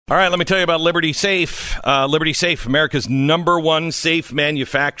All right, let me tell you about Liberty Safe. Liberty Safe, America's #1 safe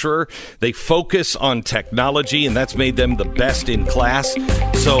manufacturer. They focus on technology, and that's made them the best in class.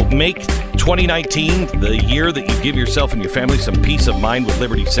 So make 2019 the year that you give yourself and your family some peace of mind with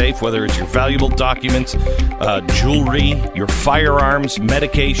Liberty Safe, whether it's your valuable documents, jewelry, your firearms,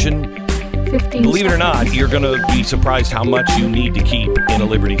 medication. Believe it or not, you're going to be surprised how much you need to keep in a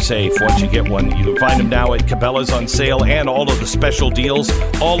Liberty Safe once you get one. You can find them now at Cabela's on sale, and all of the special deals,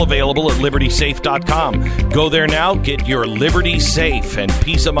 all available at LibertySafe.com. Go there now, get your Liberty Safe and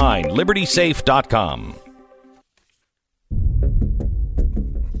peace of mind. LibertySafe.com.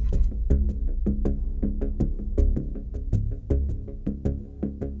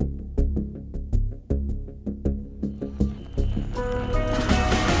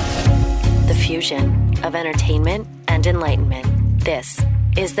 Fusion of entertainment and enlightenment. This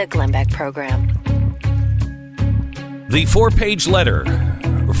is the Glenn Beck Program. The 4-page letter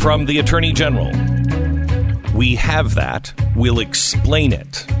from the Attorney General. We have that. We'll explain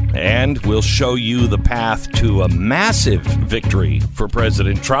it. And we'll show you the path to a massive victory for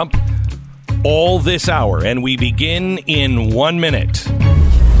President Trump all this hour. And we begin in 1 minute.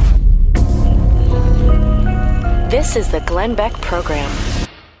 This is the Glenn Beck Program.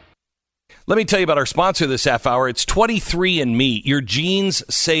 Let me tell you about our sponsor this half hour. It's 23andMe. Your genes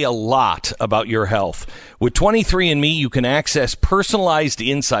say a lot about your health. With 23andMe, you can access personalized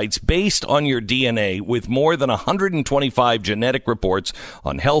insights based on your DNA with more than 125 genetic reports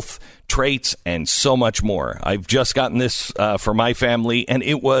on health, traits, and so much more. I've just gotten this for my family, and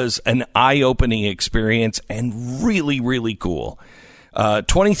it was an eye-opening experience and really, really cool.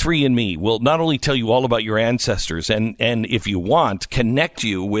 23andMe will not only tell you all about your ancestors and if you want, connect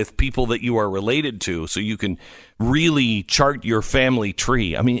you with people that you are related to so you can really chart your family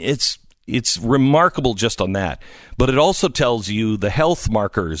tree. I mean, it's remarkable just on that. But it also tells you the health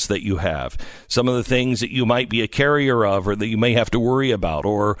markers that you have, some of the things that you might be a carrier of or that you may have to worry about,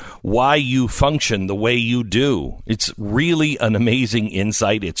 or why you function the way you do. It's really an amazing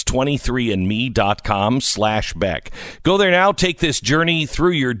insight. It's 23andme.com/Beck. Go there now. Take this journey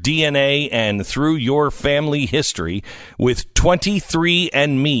through your DNA and through your family history with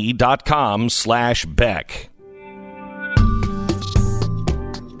 23andme.com/Beck.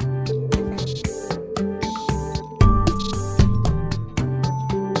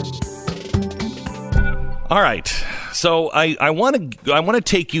 All right, so I want to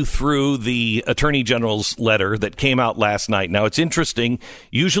take you through the Attorney General's letter that came out last night. Now, it's interesting.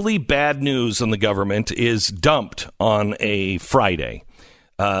 Usually bad news on the government is dumped on a Friday.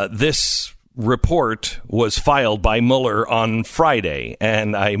 This report was filed by Mueller on Friday,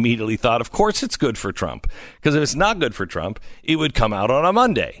 and I immediately thought, of course it's good for Trump, because if it's not good for Trump, it would come out on a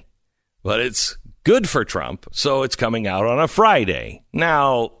Monday. But it's good for Trump, so it's coming out on a Friday.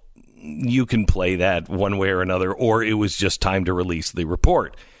 Now, you can play that one way or another, or it was just time to release the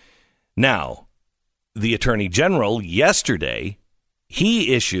report. Now, the Attorney General yesterday,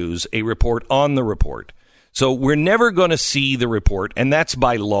 he issues a report on the report. So we're never going to see the report, and that's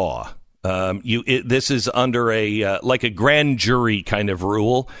by law. This is under a like a grand jury kind of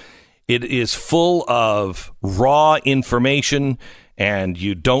rule. It is full of raw information, and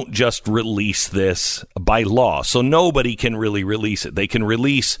you don't just release this by law. So nobody can really release it. They can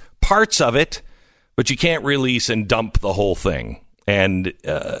release parts of it, but you can't release and dump the whole thing. And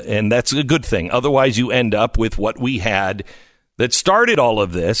that's a good thing. Otherwise, you end up with what we had that started all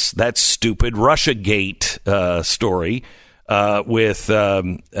of this, that stupid Russiagate story with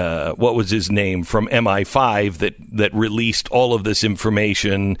what was his name from MI5 that released all of this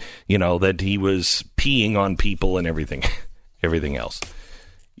information, you know, that he was peeing on people and everything else.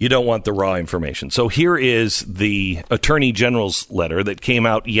 You don't want the raw information. So here is the Attorney General's letter that came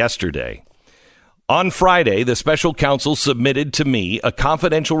out yesterday. On Friday, the special counsel submitted to me a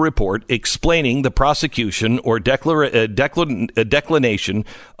confidential report explaining the prosecution or declination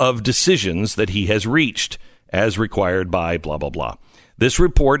of decisions that he has reached, as required by blah, blah, blah. This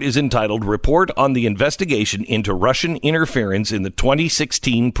report is entitled Report on the Investigation into Russian Interference in the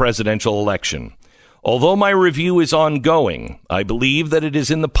 2016 Presidential Election. Although my review is ongoing, I believe that it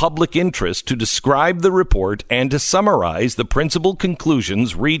is in the public interest to describe the report and to summarize the principal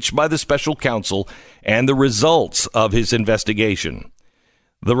conclusions reached by the special counsel and the results of his investigation.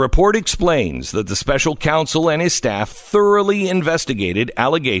 The report explains that the special counsel and his staff thoroughly investigated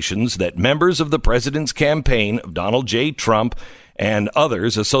allegations that members of the president's campaign of Donald J. Trump and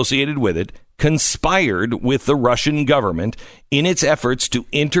others associated with it conspired with the Russian government in its efforts to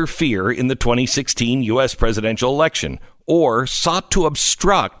interfere in the 2016 U.S. presidential election, or sought to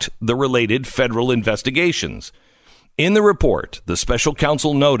obstruct the related federal investigations. In the report, the special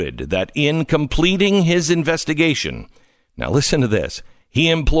counsel noted that in completing his investigation, now listen to this,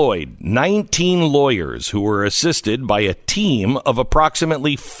 he employed 19 lawyers who were assisted by a team of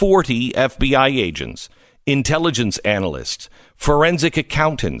approximately 40 FBI agents, intelligence analysts, forensic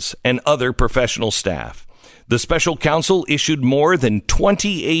accountants, and other professional staff. The special counsel issued more than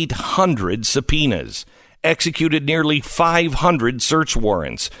 2,800 subpoenas, executed nearly 500 search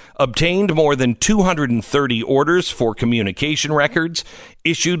warrants, obtained more than 230 orders for communication records,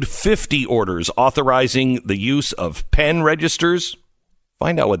 issued 50 orders authorizing the use of pen registers.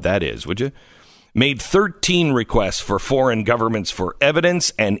 Find out what that is, would you? Made 13 requests for foreign governments for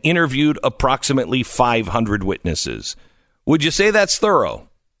evidence and interviewed approximately 500 witnesses. Would you say that's thorough?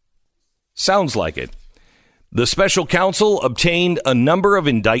 Sounds like it. The special counsel obtained a number of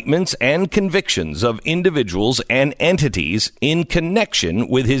indictments and convictions of individuals and entities in connection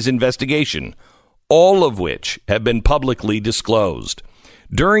with his investigation, all of which have been publicly disclosed.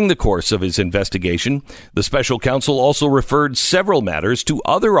 During the course of his investigation, the special counsel also referred several matters to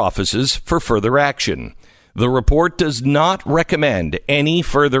other offices for further action. The report does not recommend any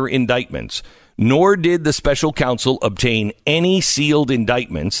further indictments, nor did the special counsel obtain any sealed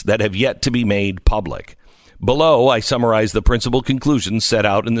indictments that have yet to be made public. Below, I summarize the principal conclusions set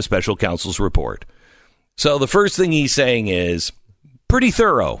out in the special counsel's report. So the first thing he's saying is pretty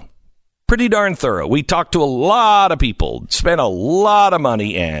thorough. Pretty darn thorough. We talked to a lot of people, spent a lot of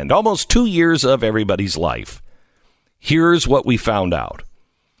money, and almost 2 years of everybody's life. Here's what we found out.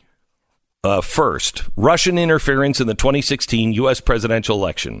 First, Russian interference in the 2016 U.S. presidential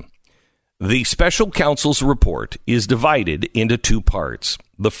election. The special counsel's report is divided into two parts.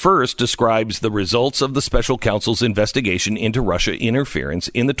 The first describes the results of the special counsel's investigation into Russia interference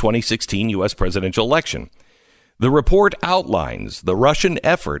in the 2016 U.S. presidential election. The report outlines the Russian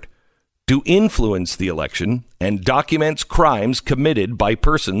effort to influence the election and documents crimes committed by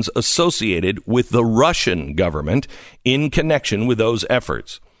persons associated with the Russian government in connection with those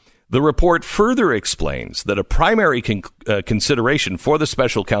efforts. The report further explains that a primary consideration for the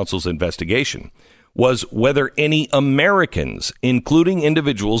special counsel's investigation was whether any Americans, including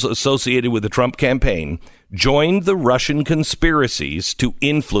individuals associated with the Trump campaign, joined the Russian conspiracies to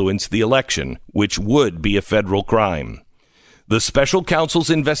influence the election, which would be a federal crime. The special counsel's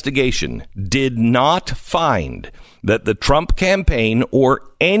investigation did not find that the Trump campaign or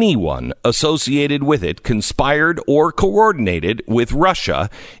anyone associated with it conspired or coordinated with Russia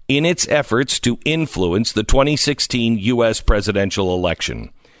in its efforts to influence the 2016 U.S. presidential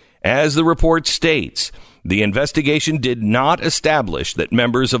election. As the report states, the investigation did not establish that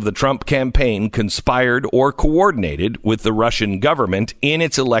members of the Trump campaign conspired or coordinated with the Russian government in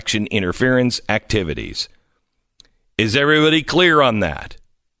its election interference activities. Is everybody clear on that?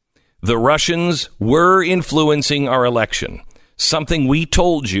 The Russians were influencing our election, something we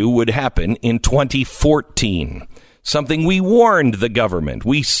told you would happen in 2014, something we warned the government.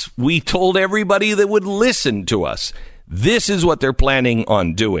 We told everybody that would listen to us. This is what they're planning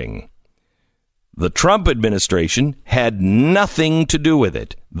on doing. The Trump administration had nothing to do with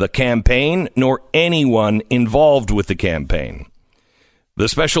it, the campaign, nor anyone involved with the campaign. The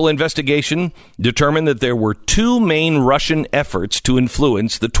special investigation determined that there were two main Russian efforts to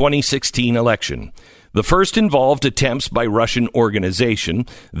influence the 2016 election. The first involved attempts by Russian organization,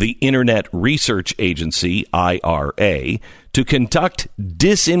 the Internet Research Agency, IRA, to conduct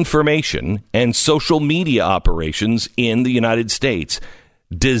disinformation and social media operations in the United States,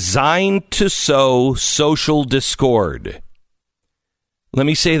 designed to sow social discord. Let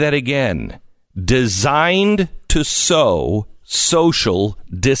me say that again. Designed to sow social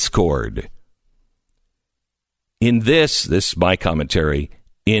discord. In this is my commentary,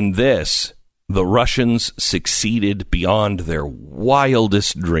 in this, the Russians succeeded beyond their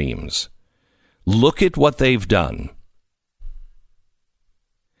wildest dreams. Look at what they've done.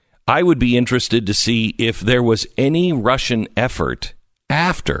 I would be interested to see if there was any Russian effort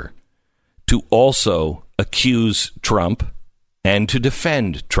after to also accuse Trump and to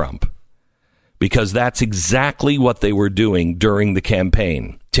defend Trump. Because that's exactly what they were doing during the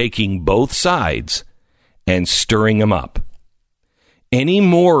campaign, taking both sides and stirring them up. Any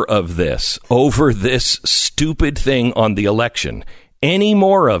more of this over this stupid thing on the election, any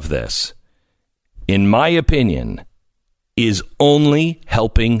more of this, in my opinion, is only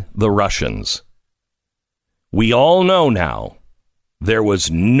helping the Russians. We all know now there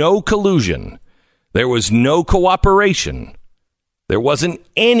was no collusion. There was no cooperation. There wasn't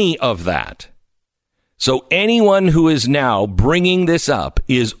any of that. So anyone who is now bringing this up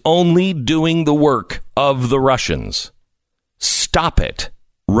is only doing the work of the Russians. Stop it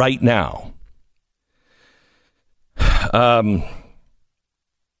right now. The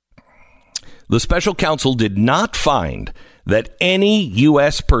special counsel did not find that any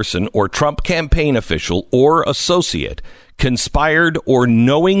U.S. person or Trump campaign official or associate conspired or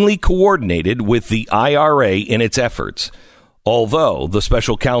knowingly coordinated with the IRA in its efforts, although the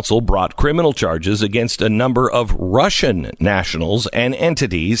special counsel brought criminal charges against a number of Russian nationals and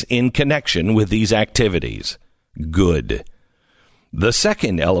entities in connection with these activities. Good. The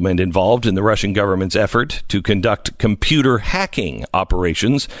second element involved in the Russian government's effort to conduct computer hacking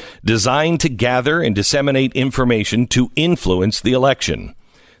operations designed to gather and disseminate information to influence the election.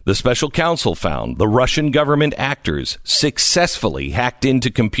 The special counsel found the Russian government actors successfully hacked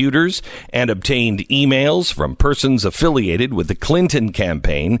into computers and obtained emails from persons affiliated with the Clinton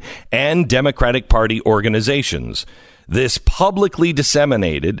campaign and Democratic Party organizations. This publicly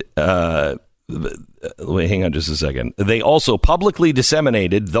disseminated hang on just a second. They also publicly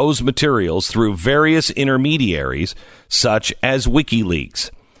disseminated those materials through various intermediaries, such as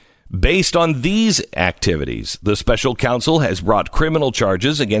WikiLeaks. Based on these activities, the special counsel has brought criminal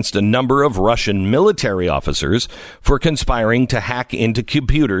charges against a number of Russian military officers for conspiring to hack into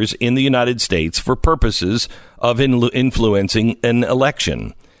computers in the United States for purposes of influencing an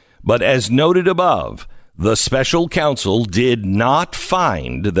election. But as noted above, the special counsel did not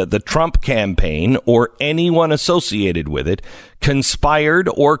find that the Trump campaign or anyone associated with it conspired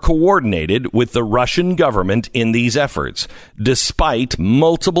or coordinated with the Russian government in these efforts, despite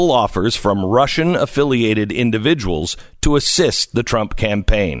multiple offers from Russian-affiliated individuals to assist the Trump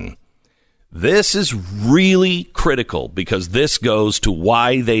campaign. This is really critical because this goes to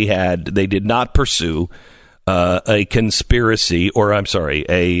why they did not pursue a conspiracy, or I'm sorry,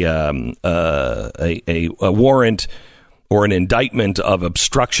 a warrant or an indictment of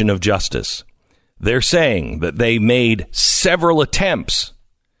obstruction of justice. They're saying that they made several attempts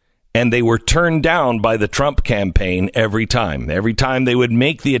and they were turned down by the Trump campaign every time. Every time they would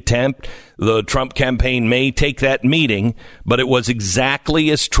make the attempt, the Trump campaign may take that meeting, but it was exactly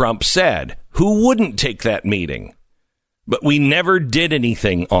as Trump said. Who wouldn't take that meeting? But we never did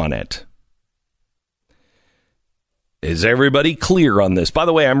anything on it. Is everybody clear on this? By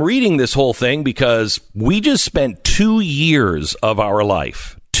the way, I'm reading this whole thing because we just spent 2 years of our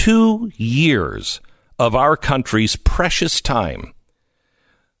life, 2 years of our country's precious time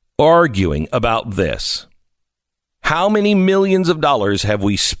arguing about this. How many millions of dollars have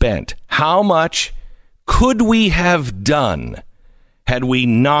we spent? How much could we have done had we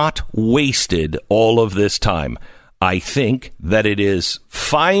not wasted all of this time? I think that it is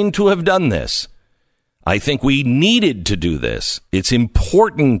fine to have done this. I think we needed to do this. It's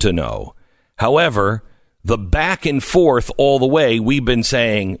important to know. However, the back and forth all the way, we've been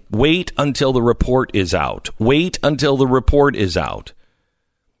saying, wait until the report is out. Wait until the report is out.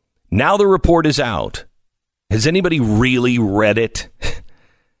 Now the report is out. Has anybody really read it?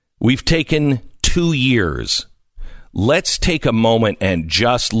 We've taken 2 years. Let's take a moment and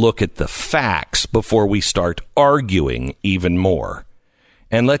just look at the facts before we start arguing even more.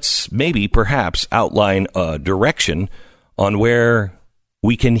 And let's maybe perhaps outline a direction on where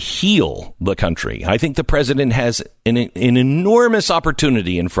we can heal the country. I think the president has an enormous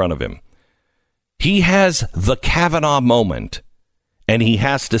opportunity in front of him. He has the Kavanaugh moment, and he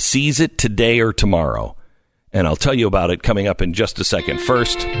has to seize it today or tomorrow. And I'll tell you about it coming up in just a second.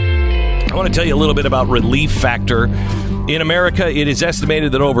 First, I want to tell you a little bit about Relief Factor. In America, it is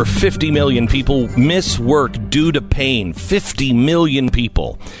estimated that over 50 million people miss work due to pain. 50 million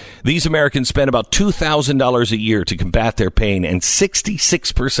people. These Americans spend about $2,000 a year to combat their pain, and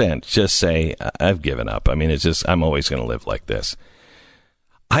 66% just say, I've given up. I mean, it's just, I'm always going to live like this.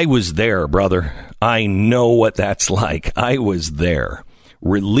 I was there, brother. I know what that's like. I was there.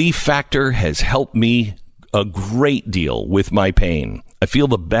 Relief Factor has helped me a great deal with my pain. I feel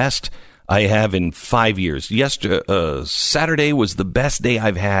the best I have in 5 years. Saturday was the best day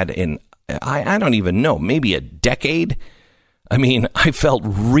I've had in, I don't even know, maybe a decade. I mean, I felt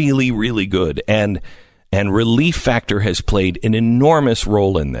really, really good. And Relief Factor has played an enormous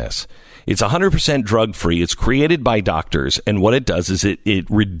role in this. It's 100% drug-free. It's created by doctors. And what it does is it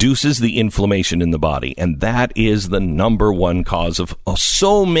reduces the inflammation in the body. And that is the number one cause of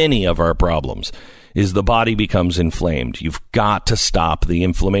so many of our problems. Is the body becomes inflamed. You've got to stop the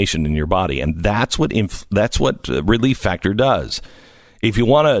inflammation in your body. And that's what Relief Factor does. If you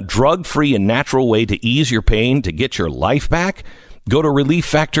want a drug-free and natural way to ease your pain, to get your life back, go to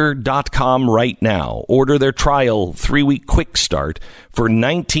ReliefFactor.com right now. Order their trial 3-week quick start for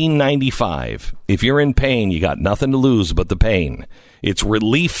 $19.95. If you're in pain, you got nothing to lose but the pain. It's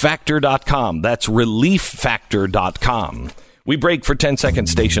ReliefFactor.com. That's ReliefFactor.com. We break for 10 seconds,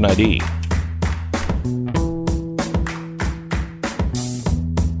 station ID.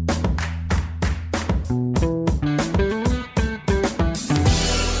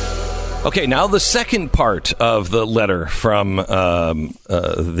 Okay, now the second part of the letter from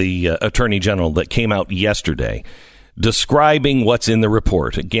the Attorney General that came out yesterday, describing what's in the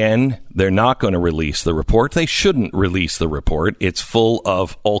report. Again, they're not going to release the report. They shouldn't release the report. It's full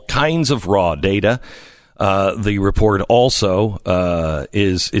of all kinds of raw data. The report also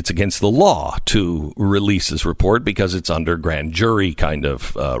it's against the law to release this report because it's under grand jury kind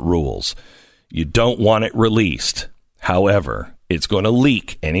of rules. You don't want it released. However, it's going to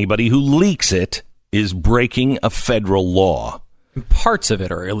leak. Anybody who leaks it is breaking a federal law. Parts of it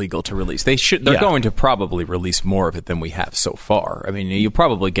are illegal to release. They're going to probably release more of it than we have so far. I mean, you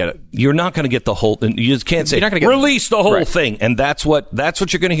probably get it. You're not going to get the whole. You just can't say release the whole thing, and that's what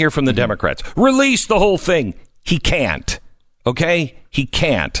you're going to hear from the Democrats. Release the whole thing. He can't. Okay, he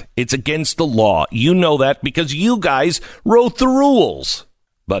can't. It's against the law. You know that because you guys wrote the rules.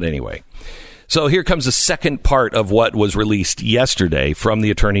 But anyway. So here comes the second part of what was released yesterday from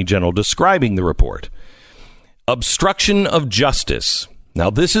the Attorney General describing the report. Obstruction of justice. Now,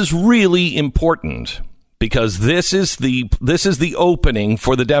 this is really important because this is the opening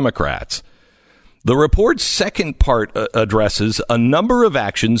for the Democrats. The report's second part addresses a number of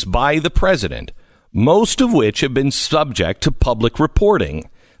actions by the president, most of which have been subject to public reporting,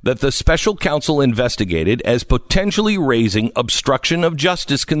 that the special counsel investigated as potentially raising obstruction of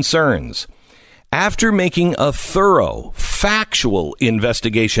justice concerns. After making a thorough, factual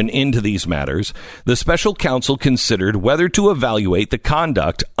investigation into these matters, the special counsel considered whether to evaluate the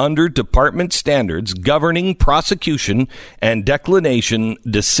conduct under department standards governing prosecution and declination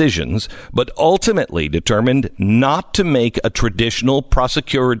decisions, but ultimately determined not to make a traditional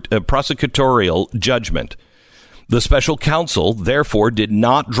prosecutorial judgment. The special counsel, therefore, did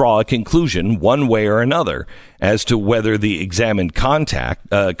not draw a conclusion one way or another as to whether the examined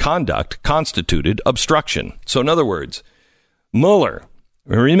conduct constituted obstruction. So, in other words, Mueller,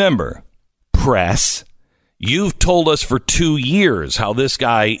 remember, press, you've told us for 2 years how this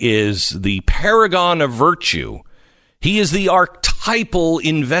guy is the paragon of virtue. He is the archetypal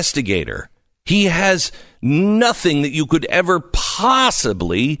investigator. He has nothing that you could ever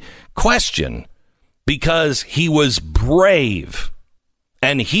possibly question. Because he was brave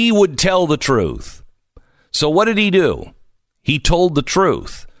and he would tell the truth. So what did he do? He told the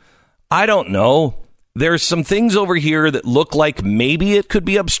truth. I don't know. There's some things over here that look like maybe it could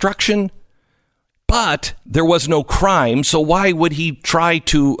be obstruction, but there was no crime. So why would he try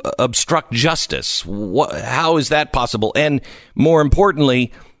to obstruct justice? How is that possible? And more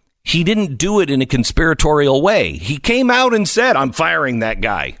importantly, he didn't do it in a conspiratorial way. He came out and said, I'm firing that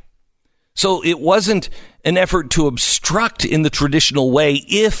guy. So it wasn't an effort to obstruct in the traditional way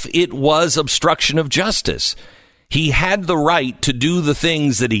if it was obstruction of justice. He had the right to do the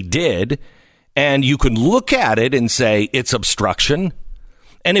things that he did, and you can look at it and say it's obstruction.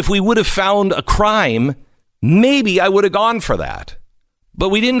 And if we would have found a crime, maybe I would have gone for that. But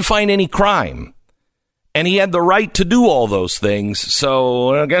we didn't find any crime. And he had the right to do all those things,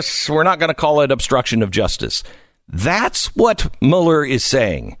 so I guess we're not going to call it obstruction of justice. That's what Mueller is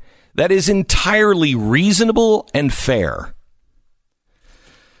saying. That is entirely reasonable and fair.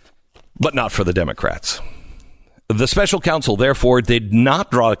 But not for the Democrats. The special counsel, therefore, did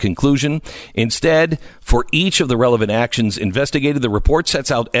not draw a conclusion. Instead, for each of the relevant actions investigated, the report sets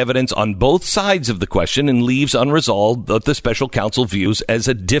out evidence on both sides of the question and leaves unresolved what the special counsel views as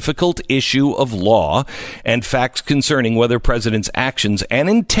a difficult issue of law and facts concerning whether president's actions and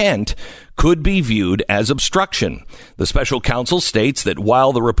intent could be viewed as obstruction. The special counsel states that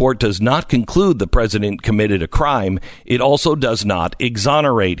while the report does not conclude the president committed a crime, it also does not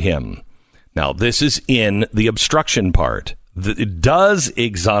exonerate him. Now, this is in the obstruction part. It does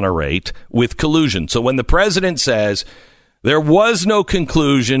exonerate with collusion. So when the president says there was no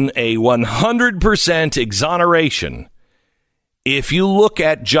conclusion, a 100% exoneration, if you look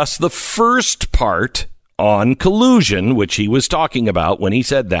at just the first part on collusion, which he was talking about when he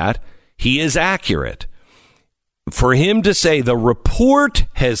said that, he is accurate. For him to say the report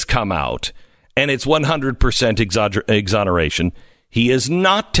has come out and it's 100% exoneration, he is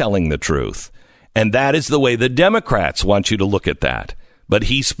not telling the truth. And that is the way the Democrats want you to look at that. But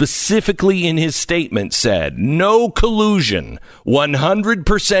he specifically in his statement said no collusion,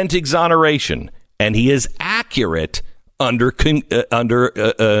 100% exoneration. And he is accurate under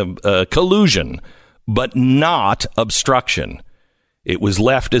collusion, but not obstruction. It was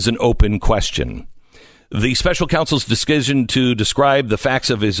left as an open question. The special counsel's decision to describe the facts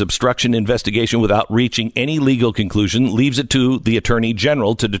of his obstruction investigation without reaching any legal conclusion leaves it to the Attorney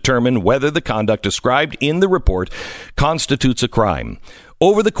General to determine whether the conduct described in the report constitutes a crime.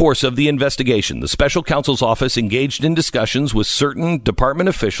 Over the course of the investigation, the special counsel's office engaged in discussions with certain department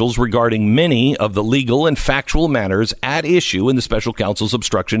officials regarding many of the legal and factual matters at issue in the special counsel's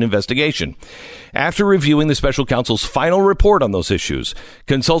obstruction investigation. After reviewing the special counsel's final report on those issues,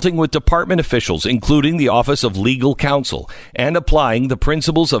 consulting with department officials, including the Office of Legal Counsel, and applying the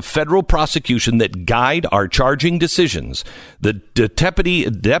principles of federal prosecution that guide our charging decisions, the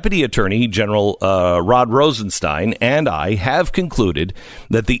Deputy Attorney General Rod Rosenstein and I have concluded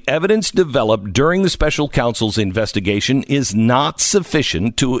that the evidence developed during the special counsel's investigation is not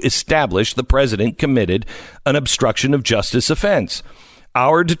sufficient to establish the president committed an obstruction of justice offense.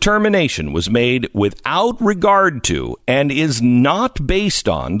 Our determination was made without regard to and is not based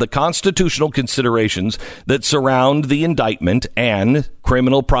on the constitutional considerations that surround the indictment and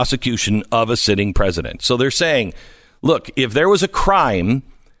criminal prosecution of a sitting president. So they're saying, look, if there was a crime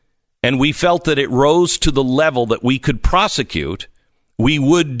and we felt that it rose to the level that we could prosecute, we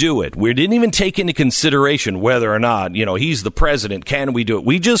would do it. We didn't even take into consideration whether or not, he's the president. Can we do it?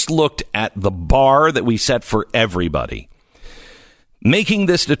 We just looked at the bar that we set for everybody. Making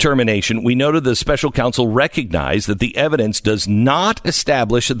this determination, we noted the special counsel recognized that the evidence does not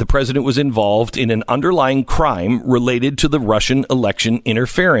establish that the president was involved in an underlying crime related to the Russian election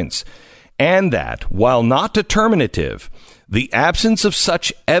interference, and that, while not determinative, the absence of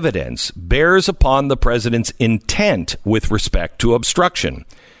such evidence bears upon the president's intent with respect to obstruction.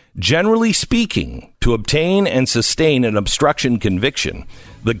 Generally speaking, to obtain and sustain an obstruction conviction,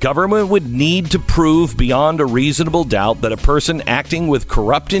 the government would need to prove beyond a reasonable doubt that a person acting with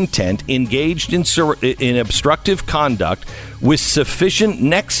corrupt intent engaged in obstructive conduct with sufficient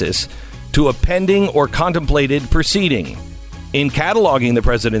nexus to a pending or contemplated proceeding. In cataloging the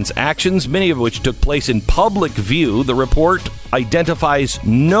president's actions, many of which took place in public view, the report identifies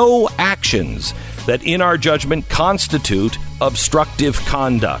no actions that, in our judgment, constitute obstructive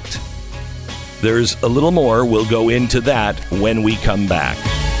conduct. There's a little more. We'll go into that when we come back.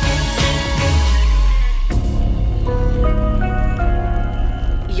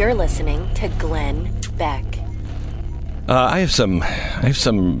 You're listening to Glenn Beck. I have some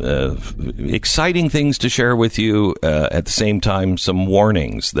exciting things to share with you. At the same time, some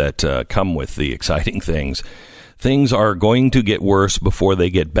warnings that come with the exciting things. Things are going to get worse before they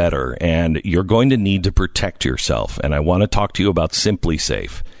get better, and you're going to need to protect yourself. And I want to talk to you about Simply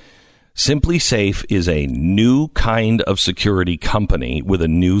Safe. Simply Safe is a new kind of security company with a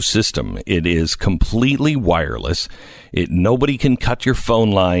new system. It is completely wireless. Nobody can cut your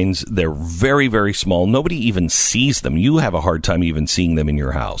phone lines. They're very, very small. Nobody even sees them. You have a hard time even seeing them in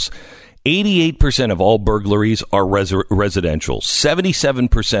your house. 88% of all burglaries are residential.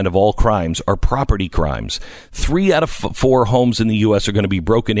 77% of all crimes are property crimes. 3 out of 4 homes in the U.S. are going to be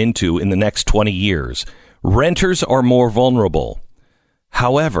broken into in the next 20 years. Renters are more vulnerable.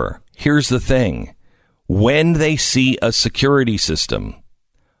 However, here's the thing. When they see a security system,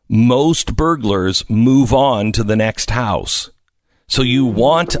 most burglars move on to the next house. So you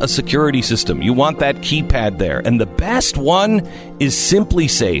want a security system. You want that keypad there. And the best one is Simply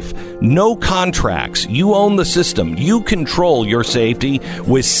Safe. No contracts. You own the system. You control your safety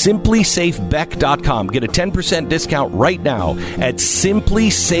with simplysafebeck.com. Get a 10% discount right now at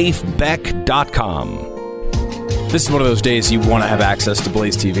simplysafebeck.com. This is one of those days you want to have access to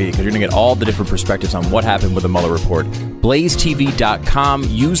Blaze TV because you're going to get all the different perspectives on what happened with the Mueller report. BlazeTV.com.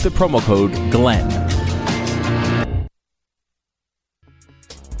 Use the promo code GLENN.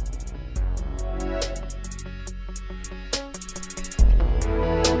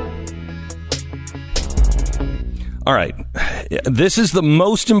 All right. This is the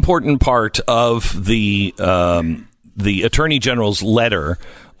most important part of the Attorney General's letter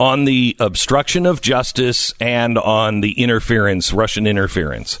on the obstruction of justice and on the interference, Russian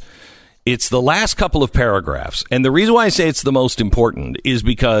interference. It's the last couple of paragraphs. And the reason why I say it's the most important is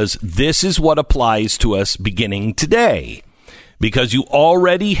because this is what applies to us beginning today. Because you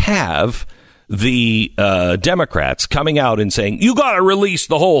already have the Democrats coming out and saying, you got to release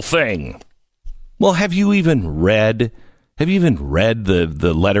the whole thing. Well, have you even read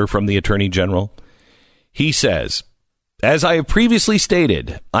the letter from the Attorney General? He says, as I have previously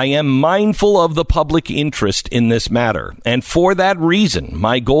stated, I am mindful of the public interest in this matter, and for that reason,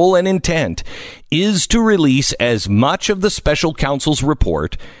 my goal and intent is to release as much of the special counsel's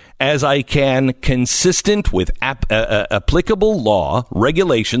report as I can, consistent with applicable law,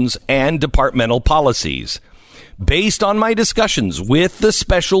 regulations, and departmental policies. Based on my discussions with the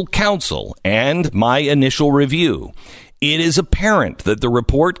special counsel and my initial review, it is apparent that the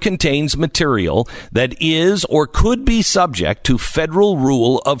report contains material that is or could be subject to Federal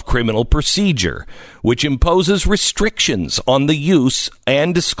Rule of Criminal Procedure, which imposes restrictions on the use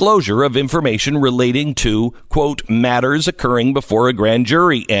and disclosure of information relating to, quote, matters occurring before a grand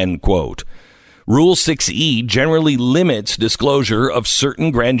jury, end quote. Rule 6E generally limits disclosure of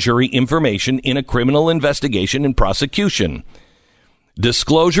certain grand jury information in a criminal investigation and prosecution.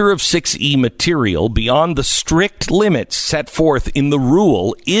 Disclosure of 6E material beyond the strict limits set forth in the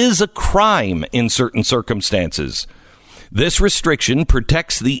rule is a crime in certain circumstances. This restriction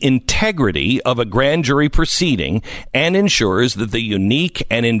protects the integrity of a grand jury proceeding and ensures that the unique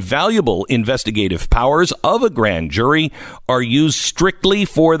and invaluable investigative powers of a grand jury are used strictly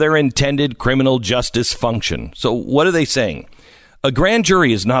for their intended criminal justice function. So what are they saying? A grand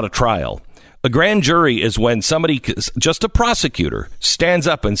jury is not a trial. A grand jury is when somebody, just a prosecutor, stands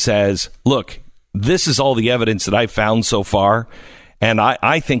up and says, look, this is all the evidence that I've found so far, and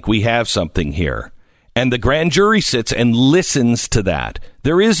I think we have something here. And the grand jury sits and listens to that.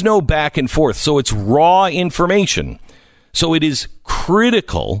 There is no back and forth, so it's raw information. So it is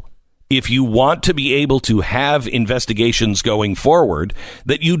critical, if you want to be able to have investigations going forward,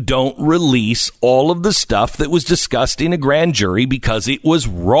 that you don't release all of the stuff that was discussed in a grand jury because it was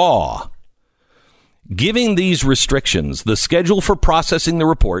raw. Giving these restrictions, the schedule for processing the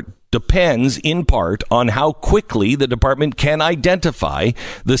report depends in part on how quickly the department can identify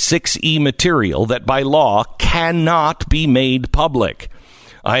the 6E material that by law cannot be made public.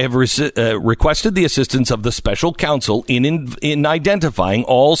 I have requested the assistance of the special counsel in identifying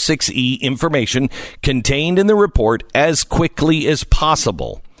all 6E information contained in the report as quickly as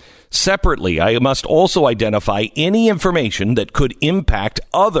possible. Separately, I must also identify any information that could impact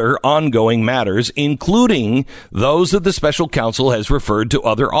other ongoing matters, including those that the special counsel has referred to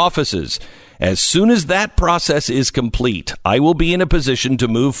other offices. As soon as that process is complete, I will be in a position to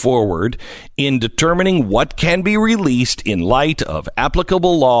move forward in determining what can be released in light of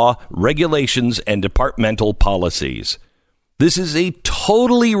applicable law, regulations, and departmental policies. This is a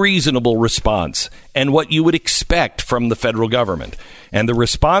totally reasonable response and what you would expect from the federal government. And the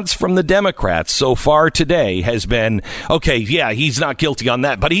response from the Democrats so far today has been, okay, yeah, he's not guilty on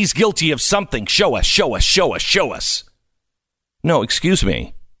that, but he's guilty of something. Show us, show us, show us, show us. No, excuse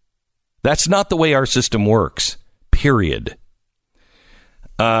me. That's not the way our system works, period.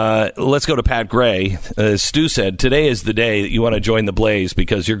 Let's go to Pat Gray. As Stu said, today is the day that you want to join the Blaze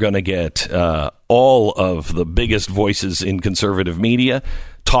because you're going to get all of the biggest voices in conservative media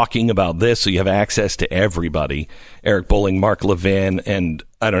talking about this, so you have access to everybody. Eric Bolling, Mark Levin, and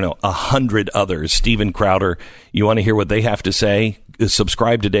I don't know, 100 others. Steven Crowder. You want to hear what they have to say?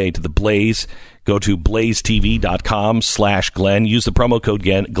 Subscribe today to the Blaze. Go to blazetv.com/Glenn. Use the promo code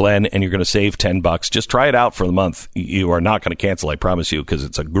Glenn, and you're going to save $10. Just try it out for the month. You are not going to cancel, I promise you, because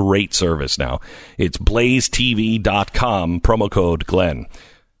it's a great service now. It's blazetv.com, promo code Glenn.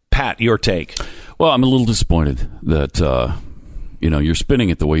 Pat, your take. Well, I'm a little disappointed that you're spinning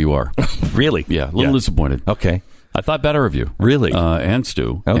it the way you are. Really? Yeah, a little disappointed. Okay. I thought better of you. Really? And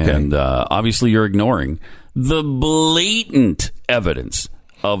Stu. Okay. And obviously you're ignoring the blatant evidence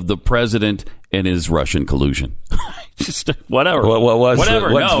of the president and his Russian collusion. Just whatever.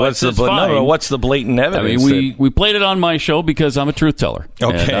 Whatever. What's the blatant evidence? I mean, we played it on my show because I'm a truth teller.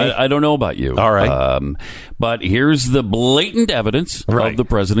 Okay. I don't know about you. All right. But here's the blatant evidence of the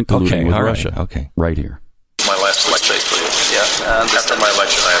president colluding with Russia. Okay. Right here. My last election, yeah. And after my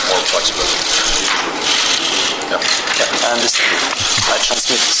election, I have more flexibility. Yeah. I understand. I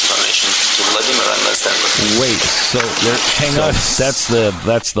transmit this information to Vladimir and Stanford. Wait, so hang on.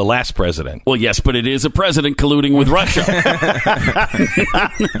 That's the last president. Well, yes, but it is a president colluding with Russia.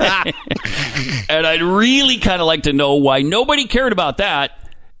 And I'd really kind of like to know why nobody cared about that,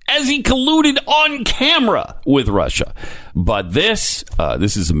 as he colluded on camera with Russia. But this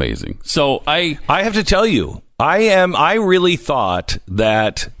is amazing. So I have to tell you, I really thought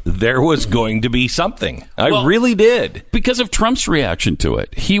that there was going to be something. I really did. Because of Trump's reaction to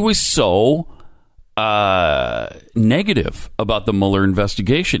it. He was so negative about the Mueller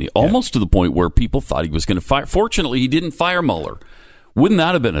investigation, almost to the point where people thought he was going to fire. Fortunately, he didn't fire Mueller. Wouldn't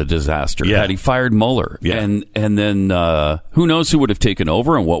that have been a disaster had he fired Mueller? Yeah. And then who knows who would have taken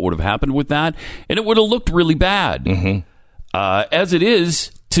over and what would have happened with that? And it would have looked really bad. Mm-hmm. As it is,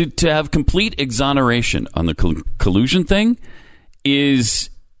 to have complete exoneration on the collusion thing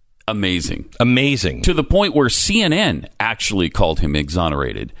is amazing. Amazing. To the point where CNN actually called him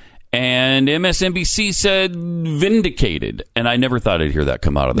exonerated. And MSNBC said vindicated. And I never thought I'd hear that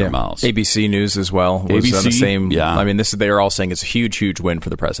come out of their mouths. ABC News as well was ABC, on the same. yeah. I mean, they are all saying it's a huge, huge win for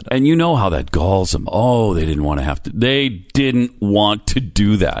the president. And you know how that galls them. Oh, they didn't want to have to. They didn't want to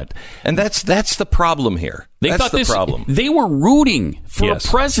do that. And that's the problem here. That's the problem. They were rooting for Yes. a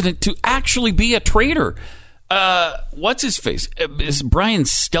president to actually be a traitor. What's his face? Brian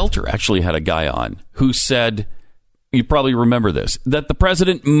Stelter actually had a guy on who said, you probably remember this, that the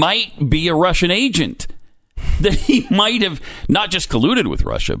president might be a Russian agent. That he might have not just colluded with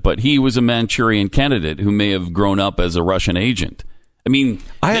Russia, but he was a Manchurian candidate who may have grown up as a Russian agent. I mean,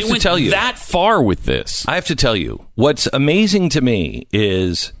 I have they to went tell you that far with this. I have to tell you, what's amazing to me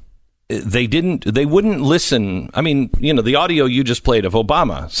is they wouldn't listen. I mean, the audio you just played of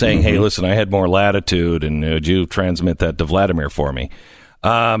Obama saying, hey, listen, I had more latitude, and would you transmit that to Vladimir for me?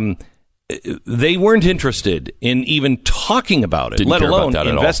 They weren't interested in even talking about it, Didn't let care about alone that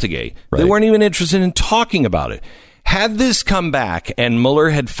at all. investigate. Right. They weren't even interested in talking about it. Had this come back and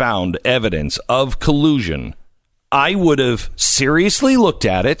Mueller had found evidence of collusion, I would have seriously looked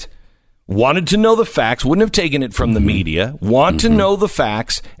at it, wanted to know the facts, wouldn't have taken it from the media, to know the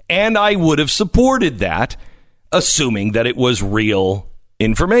facts, and I would have supported that, assuming that it was real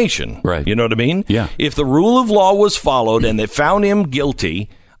information. Right. You know what I mean? Yeah. If the rule of law was followed and they found him guilty,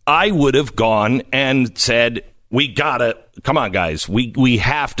 I would have gone and said, come on, guys, we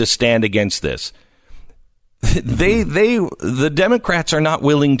have to stand against this. The Democrats are not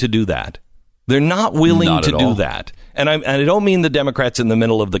willing to do that. They're not willing Not to at do all. that. And I don't mean the Democrats in the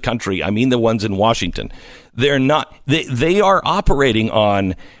middle of the country. I mean the ones in Washington. They're not. They are operating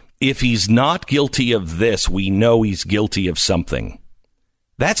on, if he's not guilty of this, we know he's guilty of something.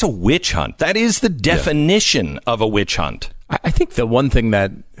 That's a witch hunt. That is the definition of a witch hunt. I think the one thing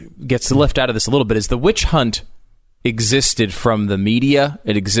that gets left out of this a little bit is the witch hunt existed from the media.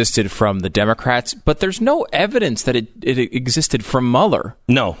 It existed from the Democrats, but there's no evidence that it existed from Mueller.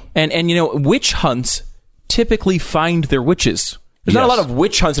 No. And witch hunts typically find their witches. There's not a Yes. lot of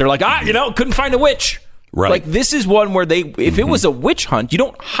witch hunts that are like, couldn't find a witch. Right. Like, this is one where if it was a witch hunt, you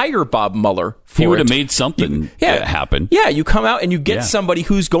don't hire Bob Mueller for He would have it. made something happen. Yeah, you come out and you get somebody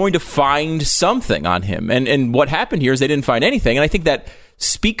who's going to find something on him. And what happened here is they didn't find anything. And I think that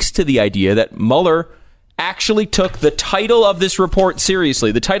speaks to the idea that Mueller actually took the title of this report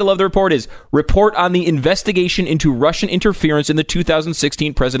seriously. The title of the report is Report on the Investigation into Russian Interference in the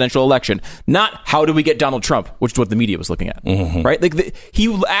 2016 Presidential Election. Not how do we get Donald Trump, which is what the media was looking at. Right? Like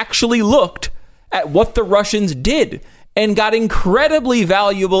he actually looked at what the Russians did and got incredibly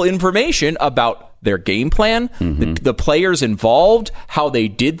valuable information about their game plan, the players involved, how they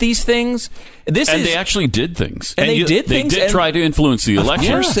did these things. They actually did things. And they did things. They did try to influence the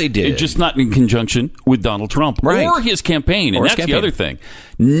election. Of course they did. Just not in conjunction with Donald Trump or his campaign. And that's the other thing.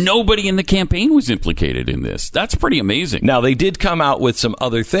 Nobody in the campaign was implicated in this. That's pretty amazing. Now, they did come out with some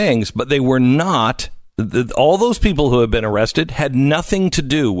other things, but they were not. All those people who have been arrested had nothing to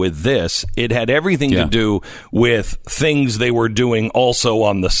do with this. It had everything to do with things they were doing also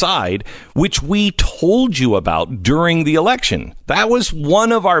on the side, which we told you about during the election. That was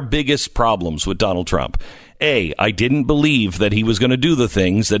one of our biggest problems with Donald Trump. I didn't believe that he was going to do the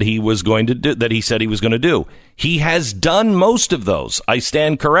things that he was going to do, that he said he was going to do. He has done most of those. I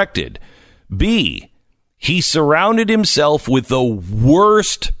stand corrected. B, he surrounded himself with the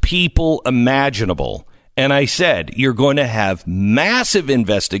worst people imaginable. And I said, you're going to have massive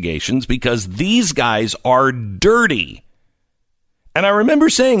investigations because these guys are dirty. And I remember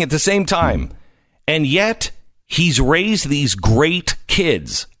saying at the same time, and yet he's raised these great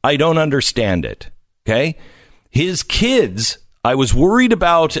kids. I don't understand it. Okay? His kids, I was worried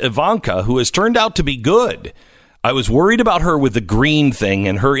about Ivanka, who has turned out to be good. I was worried about her with the green thing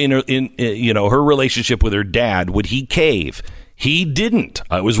and her her relationship with her dad. Would he cave? He didn't.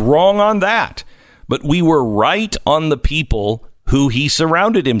 I was wrong on that. But we were right on the people who he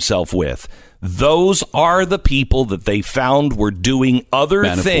surrounded himself with. Those are the people that they found were doing other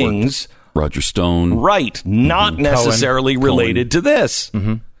Manafort, things. Roger Stone. Right. Not necessarily related to this.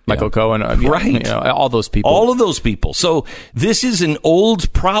 Michael Cohen. Right. All those people. All of those people. So this is an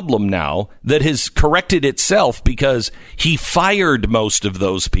old problem now that has corrected itself because he fired most of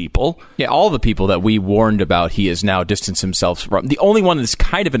those people. Yeah, all the people that we warned about, he has now distanced himself from. The only one that's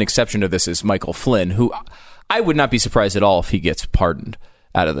kind of an exception to this is Michael Flynn, who I would not be surprised at all if he gets pardoned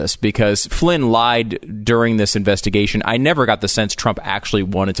out of this, because Flynn lied during this investigation. I never got the sense Trump actually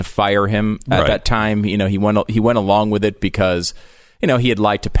wanted to fire him at that time. He went along with it because he had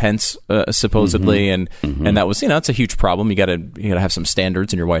lied to Pence supposedly, and that was it's a huge problem. You got to have some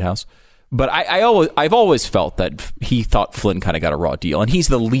standards in your White House. But I've always felt that he thought Flynn kind of got a raw deal, and he's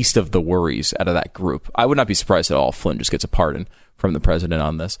the least of the worries out of that group. I would not be surprised at all if Flynn just gets a pardon from the president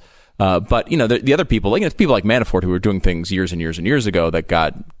on this. But the other people, people like Manafort, who were doing things years and years and years ago that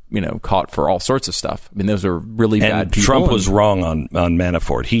got caught for all sorts of stuff. I mean, those are really bad people. Trump was wrong on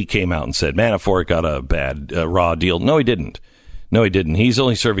Manafort. He came out and said Manafort got a bad raw deal. No, he didn't. He's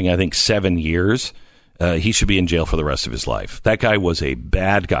only serving, I think, 7 years. He should be in jail for the rest of his life. That guy was a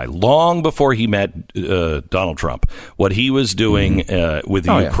bad guy long before he met Donald Trump. What he was doing with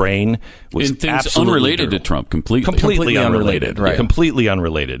Ukraine was things unrelated to Trump, completely unrelated. Right. Completely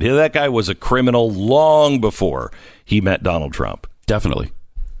unrelated. That guy was a criminal long before he met Donald Trump. Definitely.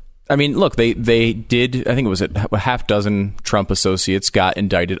 I mean, look, they did, I think it was a half dozen Trump associates got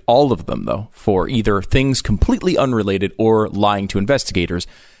indicted, all of them, though, for either things completely unrelated or lying to investigators.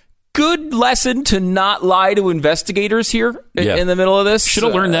 Good lesson to not lie to investigators here in the middle of this. Should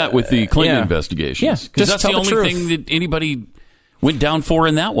have learned that with the Clinton investigations. Yeah, because that's the only thing that anybody went down for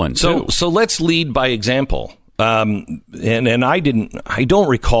in that one. So let's lead by example. And I don't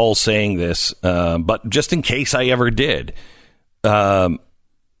recall saying this, but just in case I ever did,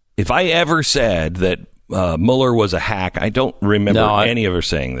 if I ever said that Mueller was a hack, I don't remember any of her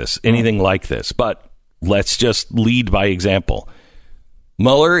saying anything like this. But let's just lead by example.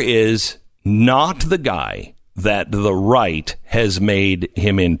 Mueller is not the guy that the right has made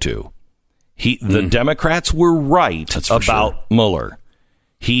him into. The Democrats were right about Mueller.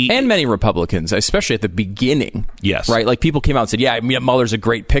 And many Republicans, especially at the beginning. Yes. Right? Like, people came out and said, yeah, Mueller's a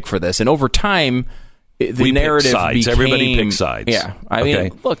great pick for this. And over time, the narrative became... Everybody picks sides. Yeah. I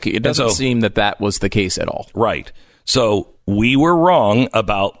mean, look, it doesn't seem that was the case at all. Right. So we were wrong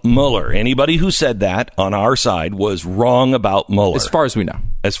about Mueller. Anybody who said that on our side was wrong about Mueller. As far as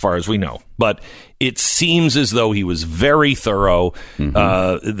we know. But it seems as though he was very thorough.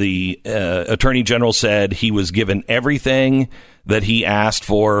 The Attorney General said he was given everything that he asked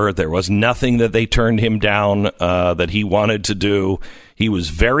for. There was nothing that they turned him down that he wanted to do. He was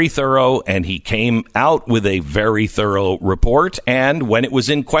very thorough, and he came out with a very thorough report. And when it was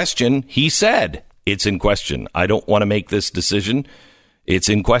in question, he said, it's in question. I don't want to make this decision. It's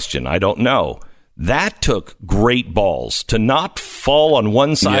in question. I don't know. That took great balls to not fall on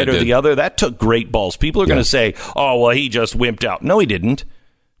one side or the other. That took great balls. People are going to say, oh, well, he just wimped out. No, he didn't.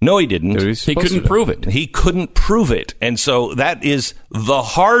 He couldn't prove it. He couldn't prove it. And so that is the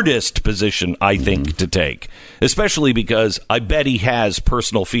hardest position, I think, to take, especially because I bet he has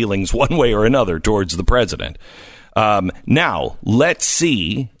personal feelings one way or another towards the president. Now, let's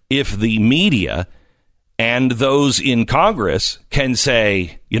see if the media and those in Congress can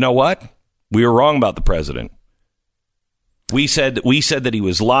say, you know what? We were wrong about the president. We said that he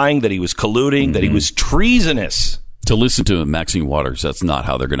was lying, that he was colluding, that he was treasonous. To listen to Maxine Waters, that's not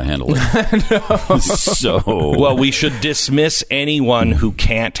how they're going to handle it. Well, we should dismiss anyone who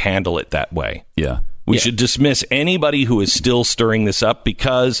can't handle it that way. Yeah. We should dismiss anybody who is still stirring this up,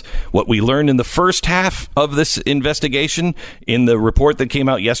 because what we learned in the first half of this investigation in the report that came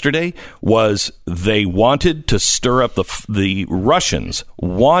out yesterday was they wanted to stir up the Russians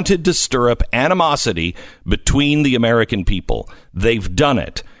wanted to stir up animosity between the American people. They've done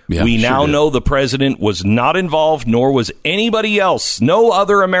it. Yeah, we now know the president was not involved, nor was anybody else. No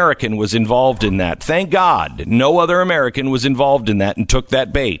other American was involved in that. Thank God. No other American was involved in that and took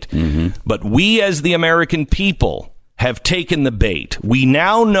that bait. But we, as the American people, have taken the bait. We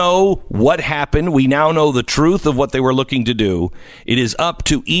now know what happened. We now know the truth of what they were looking to do. It is up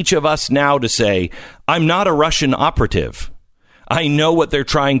to each of us now to say, I'm not a Russian operative. I know what they're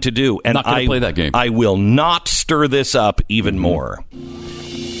trying to do, and not going to play that game. I will not stir this up even more.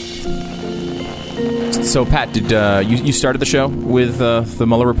 So, Pat, did you started the show with the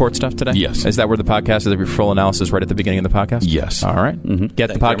Mueller report stuff today? Yes. Is that where the podcast is? Your full analysis right at the beginning of the podcast? Yes. All right.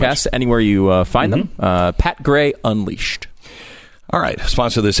 Get the podcast anywhere you find them. Pat Gray Unleashed. All right.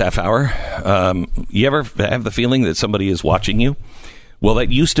 Sponsor this half hour. You ever have the feeling that somebody is watching you? Well, that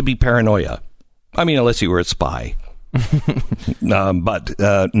used to be paranoia. I mean, unless you were a spy. But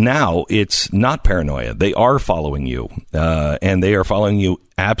now it's not paranoia. They are following you, and they are following you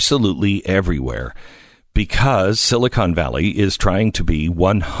absolutely everywhere, because Silicon Valley is trying to be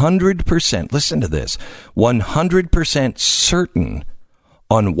 100%, listen to this, 100% certain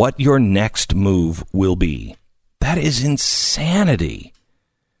on what your next move will be. That is insanity.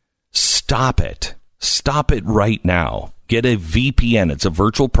 Stop it. Stop it right now. Get a VPN. It's a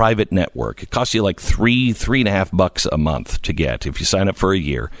virtual private network. It costs you like $3.50 a month to get if you sign up for a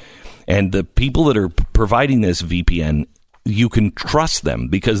year. And the people that are providing this VPN, you can trust them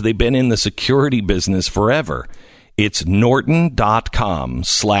because they've been in the security business forever. It's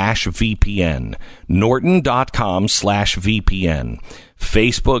norton.com/VPN. Norton.com/VPN.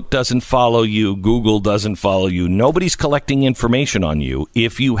 Facebook doesn't follow you. Google doesn't follow you. Nobody's collecting information on you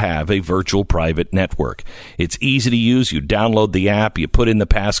if you have a virtual private network. It's easy to use. You download the app, you put in the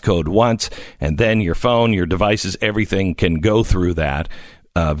passcode once, and then your phone, your devices, everything can go through that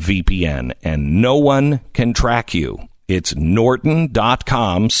VPN, and no one can track you. It's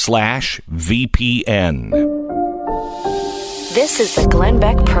norton.com/VPN. This is the Glenn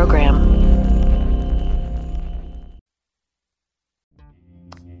Beck Program.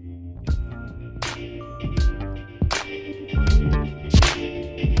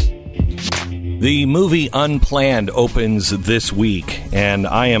 The movie Unplanned opens this week, and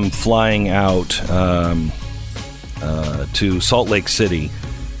I am flying out to Salt Lake City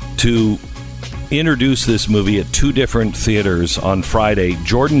to introduce this movie at two different theaters on Friday.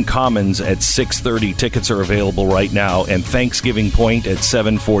 Jordan Commons at 6:30. Tickets are available right now. And Thanksgiving Point at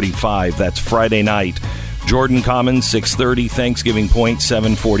 7:45. That's Friday night. Jordan Commons, 6:30. Thanksgiving Point,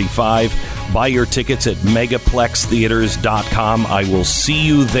 7:45. Buy your tickets at megaplextheaters.com. I will see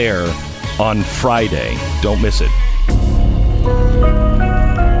you there on Friday. Don't miss it.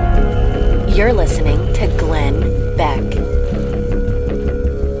 You're listening to Glenn Beck.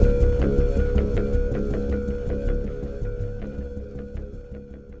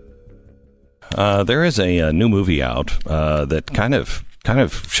 There is a new movie out that kind of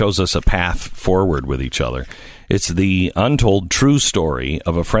shows us a path forward with each other. It's the untold true story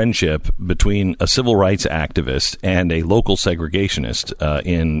of a friendship between a civil rights activist and a local segregationist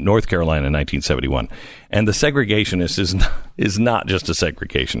in North Carolina in 1971. And the segregationist is not just a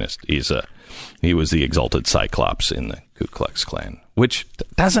segregationist. He was the exalted Cyclops in the Ku Klux Klan, which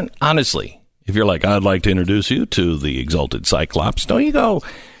doesn't, honestly, if you're like, I'd like to introduce you to the exalted Cyclops, don't you go,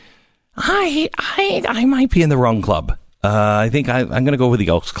 I might be in the wrong club. I think I'm going to go with the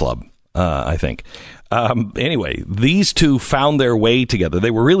Elks Club, I think. Anyway, these two found their way together.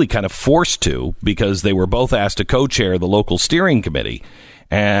 They were really kind of forced to, because they were both asked to co-chair the local steering committee.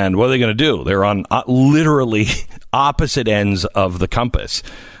 And what are they going to do? They're on literally opposite ends of the compass.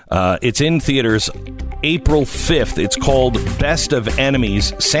 It's in theaters April 5th. It's called Best of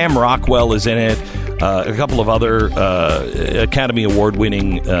Enemies. Sam Rockwell is in it. A couple of other Academy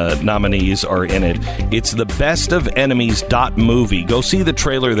Award-winning nominees are in it. It's the Best of Enemies.movie. Go see the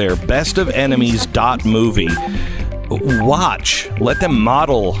trailer there. Best of Enemies.movie. Watch. Let them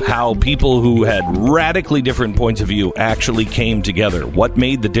model how people who had radically different points of view actually came together. What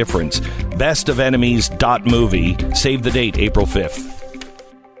made the difference? Best of Enemies.movie. Save the date, April 5th.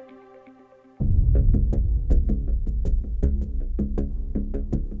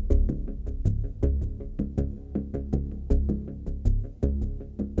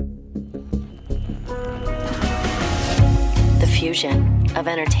 Fusion of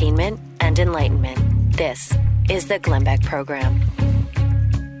entertainment and enlightenment. This is the Glenn Beck Program.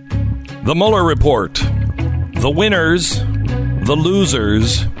 The Mueller Report. The winners, the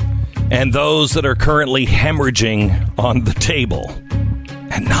losers, and those that are currently hemorrhaging on the table.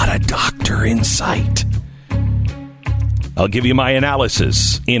 And not a doctor in sight. I'll give you my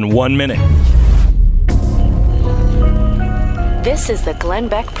analysis in 1 minute. This is the Glenn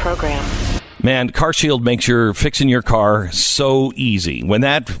Beck Program. Man, CarShield makes fixing your car so easy. When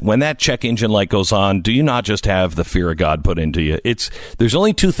that check engine light goes on, do you not just have the fear of God put into you? There's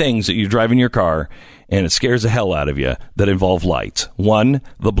only two things that you drive in your car, and it scares the hell out of you, that involve lights. One,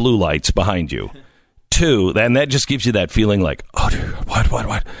 the blue lights behind you. Two, and that just gives you that feeling like, oh, dude,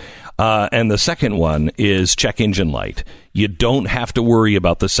 what? And the second one is check engine light. You don't have to worry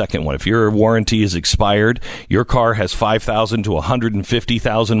about the second one. If your warranty is expired, your car has 5,000 to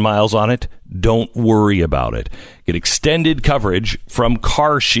 150,000 miles on it, don't worry about it. Get extended coverage from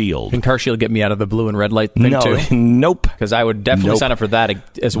CarShield. Can CarShield get me out of the blue and red light thing too? Nope. Because I would definitely sign up for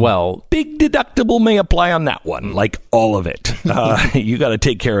that as well. Big deductible may apply on that one, like all of it. You got to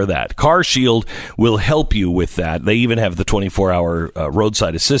take care of that. CarShield will help you with that. They even have the 24-hour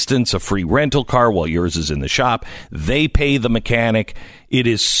roadside assistance, a free rental car while yours is in the shop. They pay the mechanic. It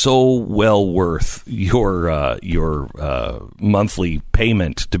is so well worth your monthly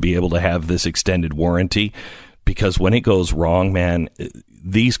payment to be able to have this extended warranty, because when it goes wrong, man,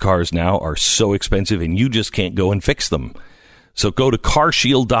 these cars now are so expensive and you just can't go and fix them. So go to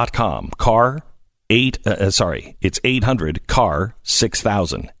carshield.com. It's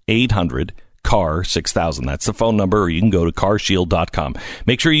 800-CAR-6000. 800-CAR-6000. That's the phone number, or you can go to carshield.com.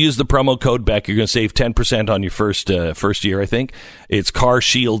 Make sure you use the promo code Beck. You're going to save 10% on your first year, I think. It's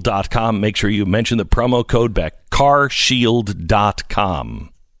carshield.com. Make sure you mention the promo code Beck. carshield.com.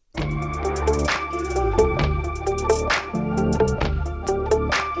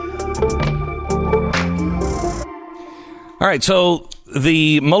 All right, so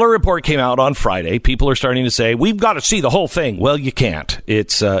the Mueller report came out on Friday. People are starting to say, we've got to see the whole thing. Well, you can't.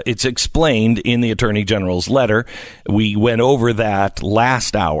 It's explained in the Attorney General's letter. We went over that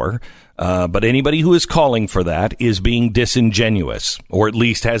last hour. But anybody who is calling for that is being disingenuous, or at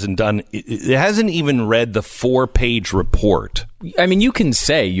least hasn't even read the 4-page report. I mean, you can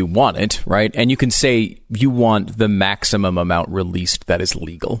say you want it, right? And you can say you want the maximum amount released that is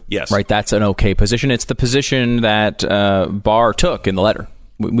legal. Yes. Right? That's an okay position. It's the position that Barr took in the letter.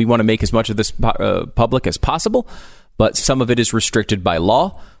 We want to make as much of this public as possible, but some of it is restricted by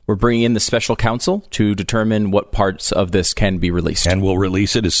law. We're bringing in the special counsel to determine what parts of this can be released. And we'll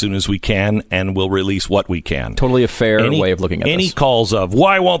release it as soon as we can, and we'll release what we can. Totally a fair way of looking at this. Any calls of,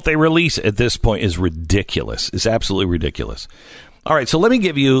 why won't they release at this point is ridiculous. It's absolutely ridiculous. All right, so let me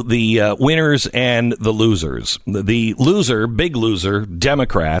give you the winners and the losers. The loser, big loser,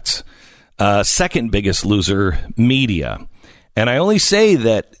 Democrats. Second biggest loser, media. And I only say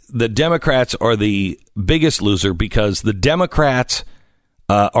that the Democrats are the biggest loser because the Democrats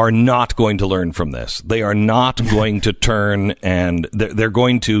are not going to learn from this. They are not going to turn, and they're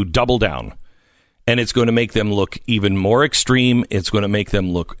going to double down. And it's going to make them look even more extreme. It's going to make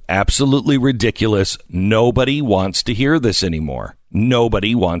them look absolutely ridiculous. Nobody wants to hear this anymore.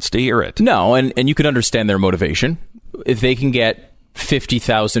 Nobody wants to hear it. No, and you can understand their motivation. If they can get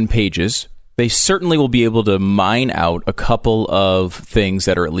 50,000 pages, they certainly will be able to mine out a couple of things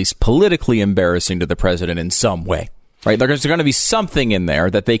that are at least politically embarrassing to the president in some way. Right, there's going to be something in there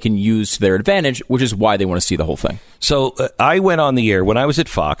that they can use to their advantage, which is why they want to see the whole thing. So I went on the air when I was at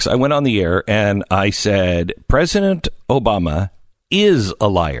Fox. I went on the air and I said, President Obama is a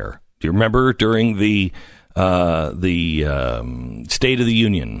liar. Do you remember during the State of the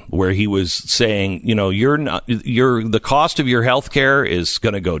Union where he was saying, you know, the cost of your health care is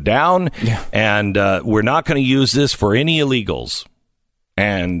going to go down, and we're not going to use this for any illegals.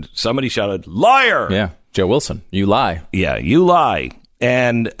 And somebody shouted, liar! Yeah. Joe Wilson, you lie. Yeah, you lie.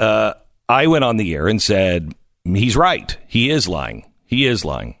 And I went on the air and said, he's right. He is lying. He is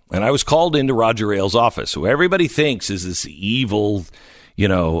lying. And I was called into Roger Ailes' office, who everybody thinks is this evil,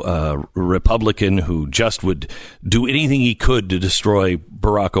 Republican who just would do anything he could to destroy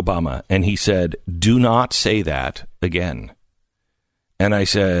Barack Obama. And he said, do not say that again. And I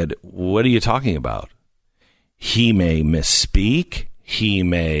said, what are you talking about? He may misspeak. He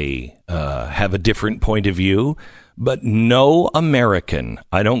may have a different point of view, but no American,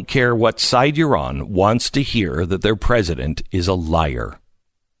 I don't care what side you're on, wants to hear that their president is a liar.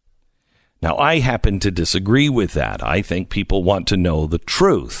 Now, I happen to disagree with that. I think people want to know the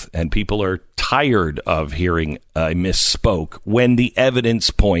truth, and people are tired of hearing I misspoke when the evidence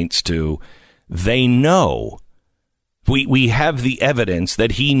points to they know. We have the evidence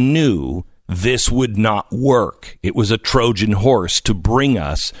that he knew this would not work. It was a Trojan horse to bring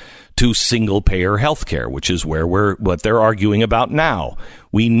us to single-payer health care, which is what they're arguing about now.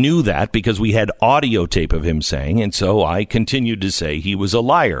 We knew that because we had audio tape of him saying, and so I continued to say he was a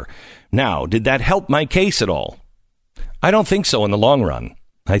liar. Now, did that help my case at all? I don't think so in the long run.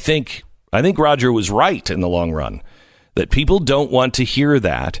 I think Roger was right in the long run, that people don't want to hear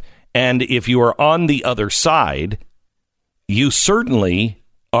that. And if you are on the other side, you certainly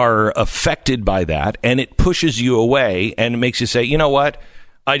are affected by that, and it pushes you away, and it makes you say, you know what?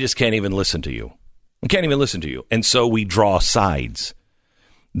 I just can't even listen to you. I can't even listen to you. And so we draw sides.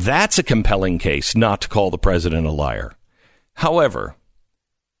 That's a compelling case not to call the president a liar. However,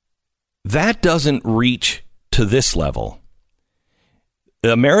 that doesn't reach to this level.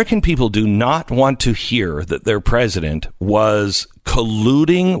 The American people do not want to hear that their president was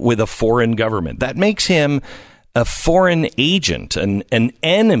colluding with a foreign government. That makes him a foreign agent, an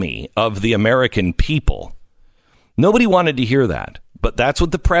enemy of the American people. Nobody wanted to hear that. But that's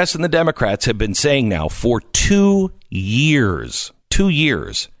what the press and the Democrats have been saying now for 2 years. 2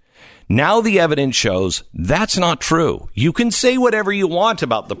 years. Now the evidence shows that's not true. You can say whatever you want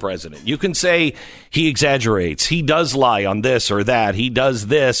about the president. You can say he exaggerates. He does lie on this or that. He does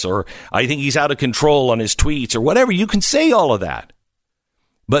this, or I think he's out of control on his tweets or whatever. You can say all of that.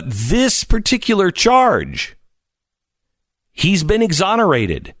 But this particular charge, he's been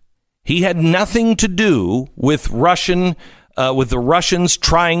exonerated. He had nothing to do with the Russians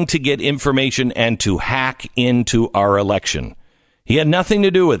trying to get information and to hack into our election. He had nothing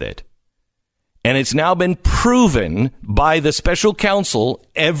to do with it. And it's now been proven by the special counsel,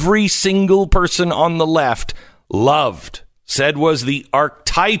 every single person on the left loved, said was the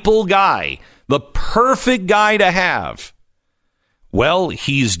archetypal guy, the perfect guy to have. Well,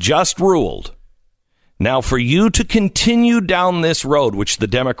 he's just ruled. Now, for you to continue down this road, which the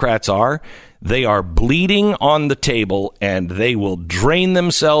Democrats are, they are bleeding on the table, and they will drain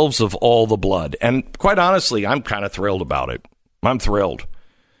themselves of all the blood. And quite honestly, I'm kind of thrilled about it. I'm thrilled.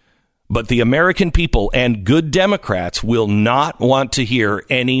 But the American people and good Democrats will not want to hear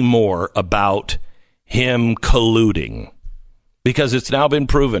any more about him colluding, because it's now been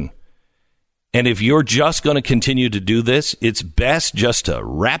proven. And if you're just going to continue to do this, it's best just to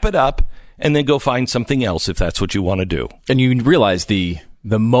wrap it up and then go find something else if that's what you want to do. And you realize the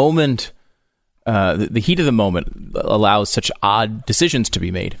moment, the heat of the moment allows such odd decisions to be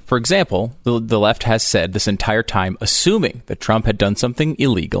made. For example, the left has said this entire time, assuming that Trump had done something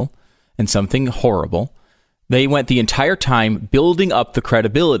illegal and something horrible, they went the entire time building up the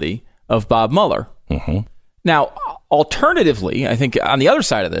credibility of Bob Mueller. Mm-hmm. Now, alternatively, I think on the other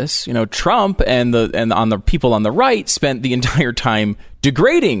side of this, Trump and on the people on the right spent the entire time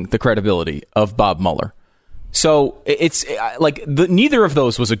degrading the credibility of Bob Mueller. So it's like neither of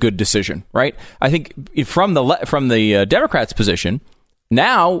those was a good decision, right? I think from the Democrats' position,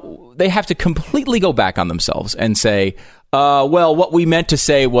 now they have to completely go back on themselves and say, well, what we meant to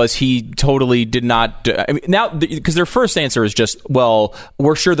say was he totally did not. Now, because their first answer is just, well,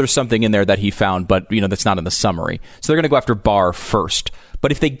 we're sure there's something in there that he found, but that's not in the summary. So they're going to go after Barr first.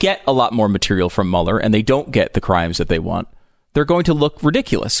 But if they get a lot more material from Mueller and they don't get the crimes that they want, they're going to look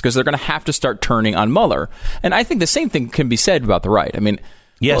ridiculous because they're going to have to start turning on Mueller. And I think the same thing can be said about the right. I mean,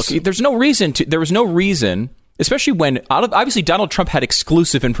 yes, look, there was no reason. Especially when, obviously, Donald Trump had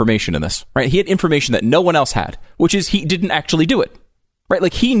exclusive information in this, right? He had information that no one else had, which is he didn't actually do it, right?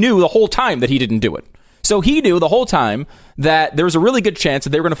 Like, he knew the whole time that he didn't do it. So he knew the whole time that there was a really good chance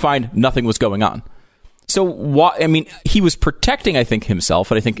that they were going to find nothing was going on. So, he was protecting, I think, himself,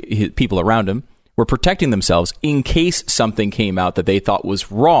 and I think people around him were protecting themselves in case something came out that they thought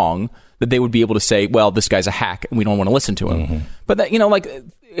was wrong, that they would be able to say, well, this guy's a hack, and we don't want to listen to him. Mm-hmm. But, that,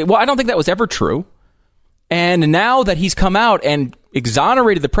 I don't think that was ever true. And now that he's come out and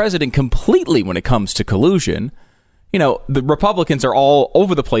exonerated the president completely when it comes to collusion, the Republicans are all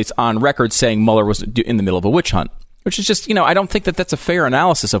over the place on record saying Mueller was in the middle of a witch hunt, which is just, I don't think that that's a fair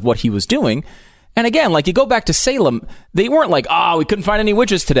analysis of what he was doing. And again, like you go back to Salem, they weren't like, we couldn't find any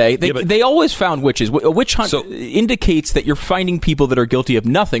witches today. They always found witches. A witch hunt indicates that you're finding people that are guilty of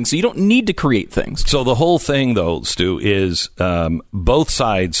nothing, so you don't need to create things. So the whole thing, though, Stu, is both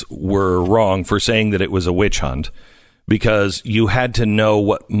sides were wrong for saying that it was a witch hunt because you had to know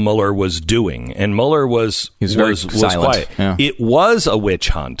what Mueller was doing. And Mueller was quiet. Yeah. It was a witch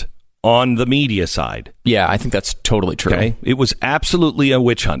hunt. On the media side. Yeah, I think that's totally true. Okay? It was absolutely a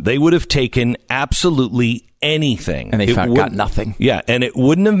witch hunt. They would have taken absolutely anything. And they got nothing. Yeah, and it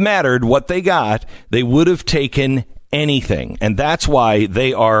wouldn't have mattered what they got. They would have taken anything. And that's why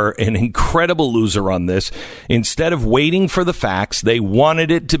they are an incredible loser on this. Instead of waiting for the facts, they wanted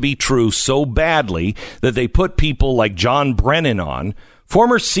it to be true so badly that they put people like John Brennan on,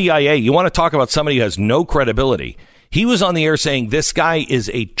 former CIA. You want to talk about somebody who has no credibility. He was on the air saying this guy is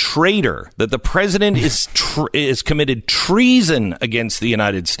a traitor, that the president is committed treason against the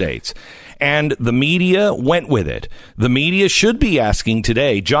United States. And the media went with it. The media should be asking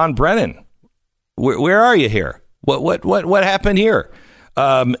today, John Brennan, where are you here? What happened here?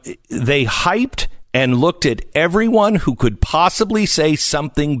 They hyped and looked at everyone who could possibly say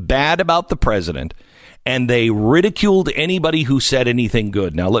something bad about the president, and they ridiculed anybody who said anything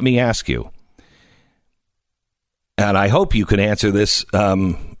good. Now, let me ask you. And I hope you can answer this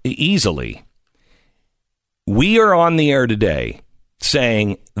easily. We are on the air today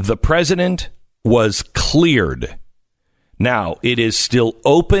saying the president was cleared. Now, it is still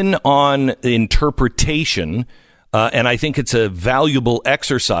open on interpretation, and I think it's a valuable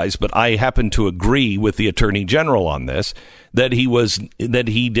exercise, but I happen to agree with the Attorney General on this, that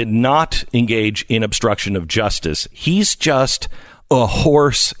he did not engage in obstruction of justice. He's just a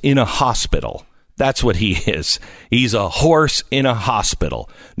horse in a hospital. That's what he is. He's a horse in a hospital.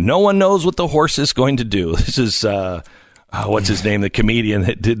 No one knows what the horse is going to do. This is, what's his name? The comedian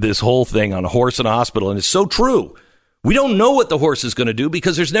that did this whole thing on a horse in a hospital. And it's so true. We don't know what the horse is going to do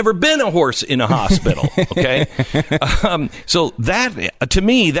because there's never been a horse in a hospital. Okay. So that, to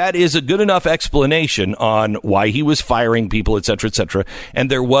me, that is a good enough explanation on why he was firing people, et cetera, et cetera. And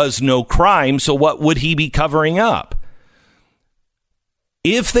there was no crime. So what would he be covering up?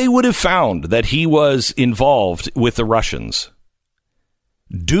 If they would have found that he was involved with the Russians,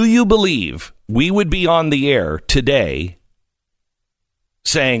 do you believe we would be on the air today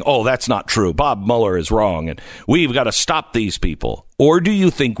saying, oh, that's not true, Bob Mueller is wrong, and we've got to stop these people? Or do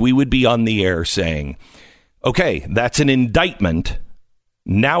you think we would be on the air saying, okay, that's an indictment,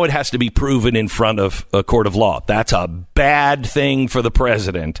 Now it has to be proven in front of a court of law. That's a bad thing for the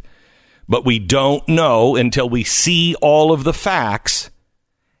president. But we don't know until we see all of the facts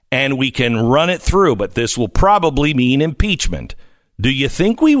and we can run it through. But this will probably mean impeachment. Do you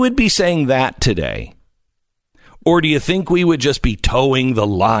think we would be saying that today? Or do you think we would just be towing the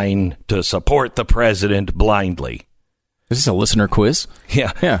line to support the president blindly? Is this a listener quiz?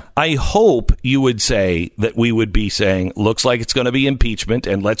 Yeah. I hope you would say that we would be saying, looks like it's going to be impeachment,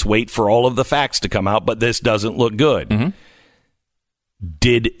 and let's wait for all of the facts to come out, but this doesn't look good. Mm-hmm.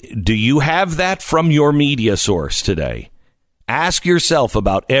 Do you have that from your media source today? Ask yourself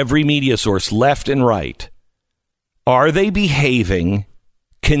about every media source, left and right. Are they behaving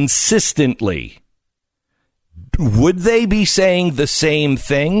consistently? Would they be saying the same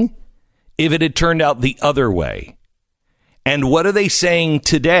thing if it had turned out the other way? And what are they saying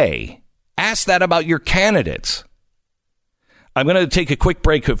today? Ask that about your candidates. I'm going to take a quick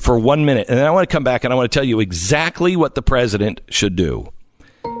break for 1 minute, and then I want to come back and I want to tell you exactly what the president should do.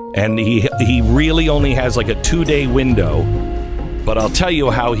 And he really only has like a 2-day window, but I'll tell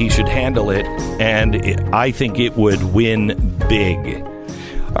you how he should handle it, and I think it would win big.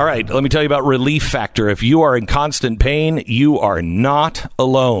 All right, let me tell you about Relief Factor. If you are in constant pain, you are not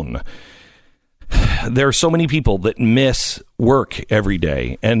alone. There are so many people that miss work every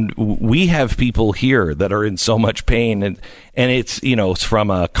day, and we have people here that are in so much pain, and it's, it's from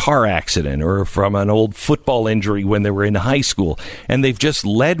a car accident or from an old football injury when they were in high school, and they've just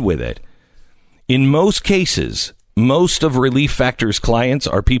led with it. In most cases, most of Relief Factor's clients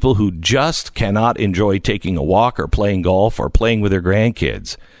are people who just cannot enjoy taking a walk or playing golf or playing with their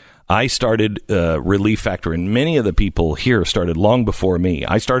grandkids. I started Relief Factor, and many of the people here started long before me.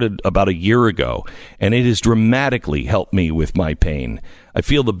 I started about a year ago, and it has dramatically helped me with my pain. I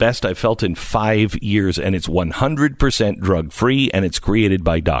feel the best I've felt in 5 years, and it's 100% drug-free, and it's created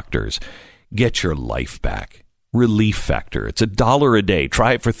by doctors. Get your life back. Relief Factor. It's $1 a day.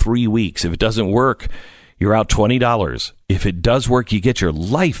 Try it for 3 weeks. If it doesn't work, you're out $20. If it does work, you get your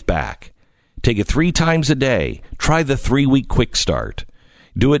life back. Take it 3 times a day. Try the 3-week quick start.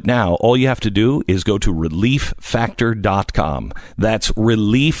 Do it now. All you have to do is go to relieffactor.com. That's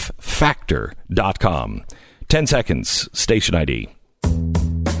relieffactor.com. 10 seconds. Station ID.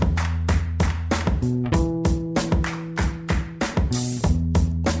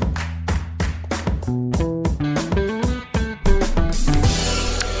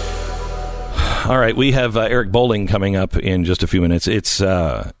 All right, we have Eric Bolling coming up in just a few minutes. This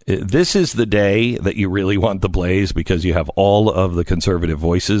is the day that you really want the Blaze, because you have all of the conservative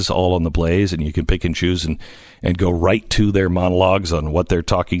voices all on the Blaze, and you can pick and choose and go right to their monologues on what they're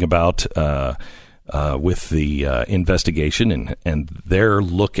talking about with the investigation and their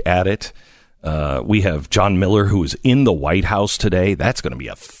look at it. We have John Miller, who is in the White House today. That's going to be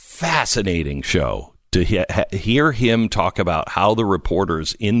a fascinating show. To hear him talk about how the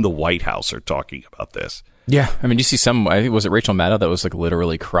reporters in the White House are talking about this. Yeah. I mean, you see I think, was it Rachel Maddow that was like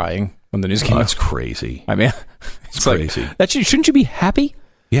literally crying when the news came out? That's crazy. I mean, it's crazy. Shouldn't you be happy?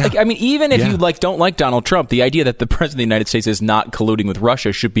 Yeah. Like, I mean, even if you don't like Donald Trump, the idea that the president of the United States is not colluding with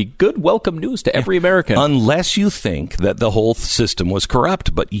Russia should be good, welcome news to every American. Unless you think that the whole system was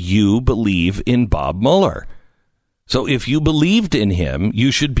corrupt, but you believe in Bob Mueller. So if you believed in him, you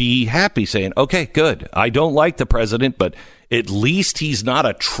should be happy, saying, okay, good. I don't like the president, but at least he's not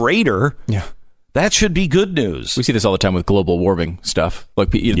a traitor. Yeah. That should be good news. We see this all the time with global warming stuff.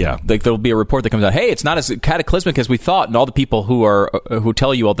 Like there'll be a report that comes out, hey, it's not as cataclysmic as we thought. And all the people who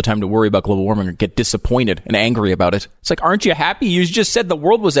tell you all the time to worry about global warming get disappointed and angry about it. It's like, aren't you happy? You just said the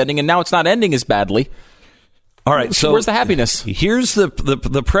world was ending, and now it's not ending as badly. All right, so where's the happiness? Here's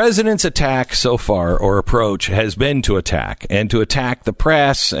the president's attack so far, or approach, has been to attack the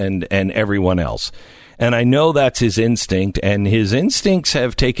press and everyone else. And I know that's his instinct, and his instincts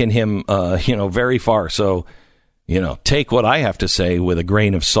have taken him, very far. So, take what I have to say with a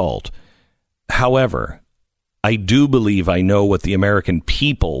grain of salt. However, I do believe I know what the American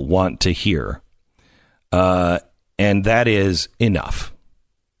people want to hear, and that is enough.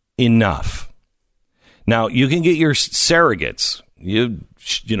 Enough. Now, you can get your surrogates.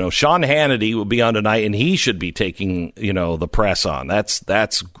 Sean Hannity will be on tonight, and he should be taking, the press on.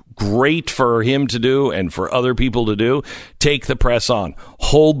 That's great for him to do and for other people to do. Take the press on.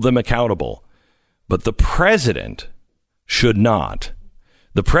 Hold them accountable. But the president should not.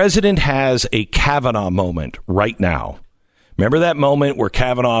 The president has a Kavanaugh moment right now. Remember that moment where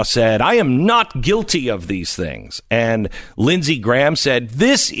Kavanaugh said, I am not guilty of these things. And Lindsey Graham said,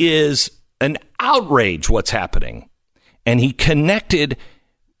 this is an outrage what's happening. And he connected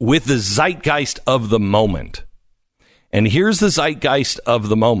with the zeitgeist of the moment. And here's the zeitgeist of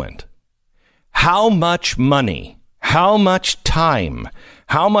the moment. How much money, how much time,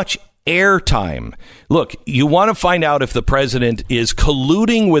 how much airtime? Look, you want to find out if the president is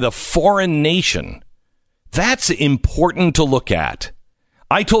colluding with a foreign nation. That's important to look at.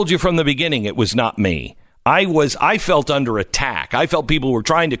 I told you from the beginning it was not me. I felt under attack. I felt people were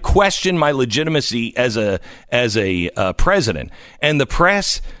trying to question my legitimacy as a president. And the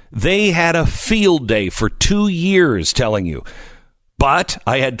press, they had a field day for 2 years telling you. But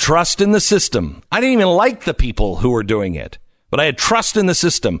I had trust in the system. I didn't even like the people who were doing it. But I had trust in the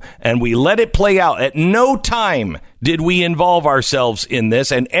system, and we let it play out. At no time did we involve ourselves in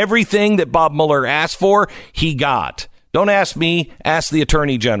this, and everything that Bob Mueller asked for, he got. Don't ask me, ask the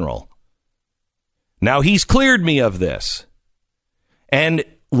Attorney General. Now, he's cleared me of this. And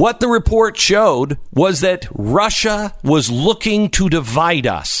what the report showed was that Russia was looking to divide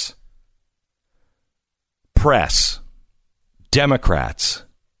us. Press, Democrats,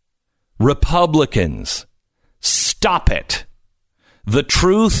 Republicans, stop it. The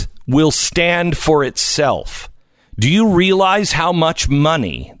truth will stand for itself. Do you realize how much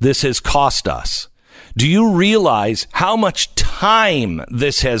money this has cost us? Do you realize how much time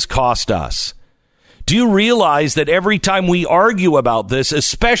this has cost us? Do you realize that every time we argue about this,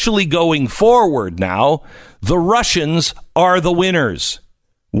 especially going forward now, the Russians are the winners.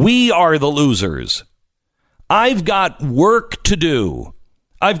 We are the losers. I've got work to do.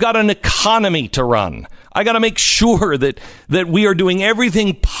 I've got an economy to run. I got to make sure that we are doing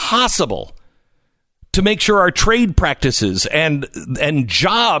everything possible to make sure our trade practices and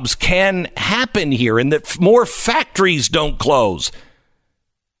jobs can happen here and that more factories don't close.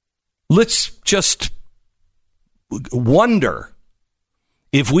 Let's just wonder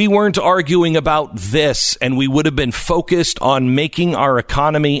if we weren't arguing about this and we would have been focused on making our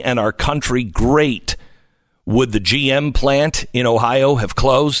economy and our country great. Would the GM plant in Ohio have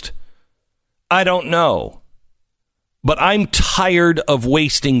closed? I don't know. But I'm tired of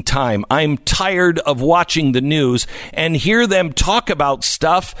wasting time. I'm tired of watching the news and hear them talk about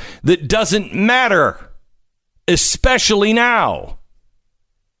stuff that doesn't matter, especially now.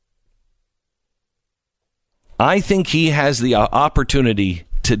 I think he has the opportunity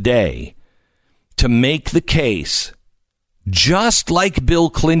today to make the case just like Bill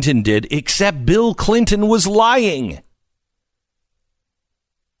Clinton did, except Bill Clinton was lying.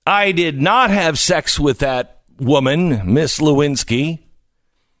 I did not have sex with that woman, Miss Lewinsky,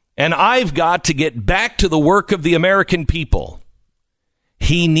 and I've got to get back to the work of the American people.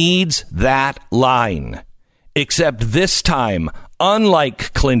 He needs that line. Except this time,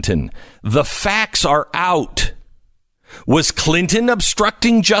 unlike Clinton, the facts are out. Was Clinton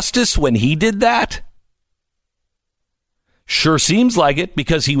obstructing justice when he did that? Sure seems like it,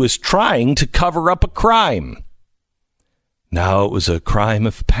 because he was trying to cover up a crime. Now it was a crime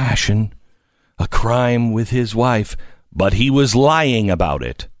of passion, a crime with his wife, but he was lying about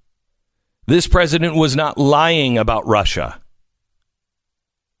it. This president was not lying about Russia.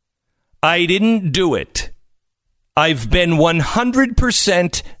 I didn't do it. I've been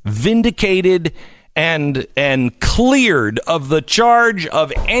 100% vindicated and cleared of the charge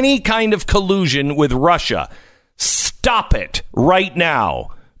of any kind of collusion with Russia. Stop it right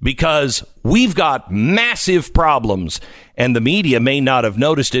now, because we've got massive problems, and the media may not have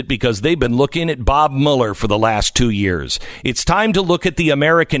noticed it because they've been looking at Bob Mueller for the last 2 years. It's time to look at the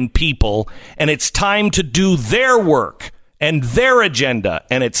American people, and it's time to do their work and their agenda,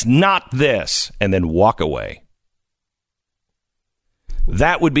 and it's not this, and then walk away.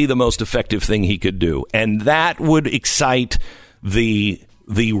 That would be the most effective thing he could do, and that would excite the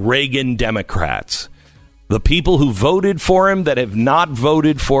Reagan Democrats. The people who voted for him that have not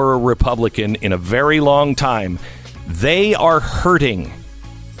voted for a Republican in a very long time, they are hurting.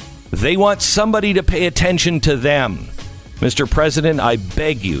 They want somebody to pay attention to them. Mr. President, I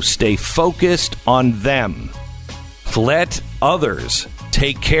beg you, stay focused on them. Let others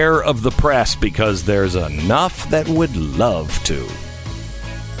take care of the press, because there's enough that would love to.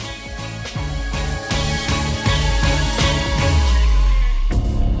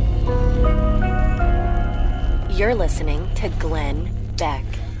 You're listening to Glenn Beck.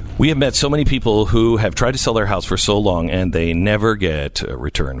 We have met so many people who have tried to sell their house for so long, and they never get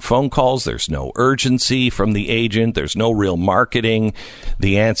return phone calls. There's no urgency from the agent. There's no real marketing.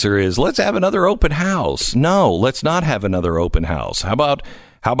 The answer is, let's have another open house. No, let's not have another open house. How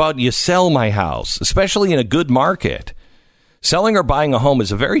about you sell my house, especially in a good market? Selling or buying a home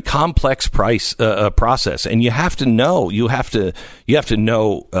is a very complex process, and you have to know who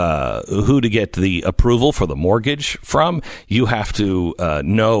to get the approval for the mortgage from. You have to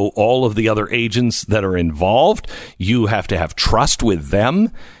know all of the other agents that are involved. You have to have trust with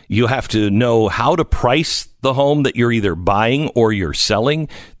them. You have to know how to price the home that you're either buying or you're selling.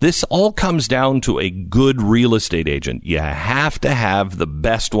 This all comes down to a good real estate agent. You have to have the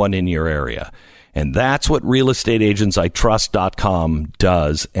best one in your area. And that's what realestateagentsitrust.com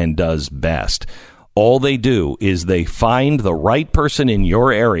does and does best. All they do is they find the right person in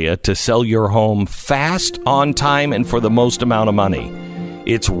your area to sell your home fast, on time, and for the most amount of money.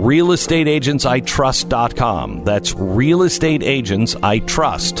 It's realestateagentsitrust.com. That's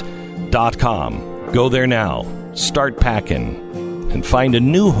realestateagentsitrust.com. Go there now. Start packing and find a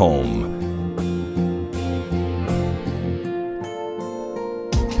new home.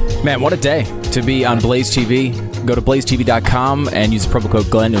 Man, what a day to be on Blaze TV. Go to blazetv.com and use the promo code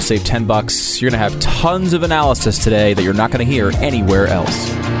Glenn. You'll save $10. You're going to have tons of analysis today that you're not going to hear anywhere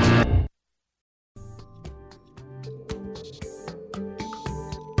else.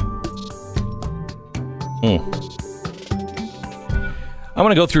 I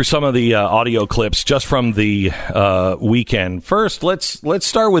want to go through some of the audio clips just from the weekend. First, let's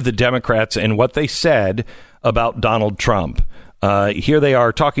start with the Democrats and what they said about Donald Trump. Here they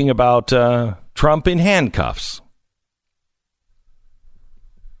are talking about Trump in handcuffs.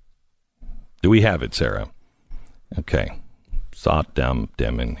 Do we have it, Sarah? Okay. Sot dem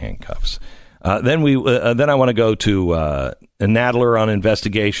in handcuffs. Then I want to go to Nadler on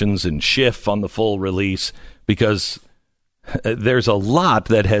investigations and Schiff on the full release, because there's a lot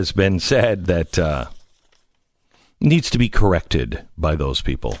that has been said that needs to be corrected by those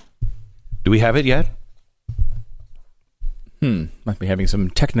people. Do we have it yet? Might be having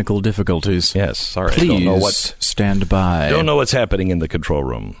some technical difficulties. Yes, sorry. Please I don't know stand by. Don't know what's happening in the control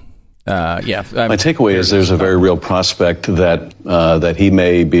room. My takeaway is there's a very real prospect that he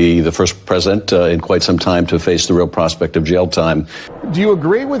may be the first president in quite some time to face the real prospect of jail time. Do you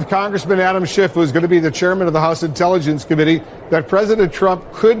agree with Congressman Adam Schiff, who's going to be the chairman of the House Intelligence Committee, that President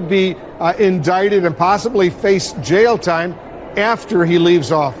Trump could be indicted and possibly face jail time after he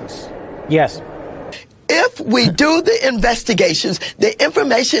leaves office? Yes. If we do the investigations, the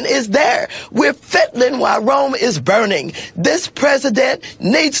information is there. We're fiddling while Rome is burning. This president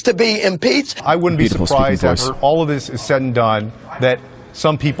needs to be impeached. I wouldn't be surprised after all of this is said and done that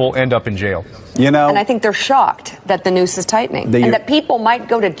some people end up in jail. And I think they're shocked that the noose is tightening and that people might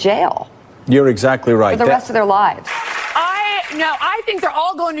go to jail. You're exactly right. For the rest of their lives. I think they're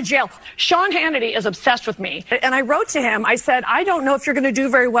all going to jail. Sean Hannity is obsessed with me. And I wrote to him, I said, I don't know if you're going to do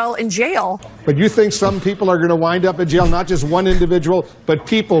very well in jail. But you think some people are going to wind up in jail, not just one individual, but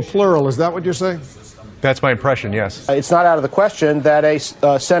people, plural. Is that what you're saying? That's my impression, yes. It's not out of the question that a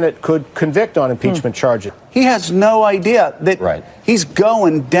Senate could convict on impeachment charges. He has no idea that he's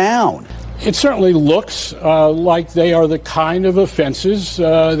going down. It certainly looks like they are the kind of offenses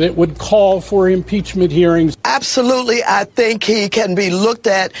that would call for impeachment hearings. Absolutely, I think he can be looked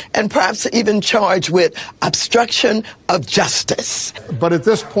at and perhaps even charged with obstruction of justice. But at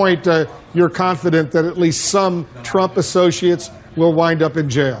this point, you're confident that at least some Trump associates will wind up in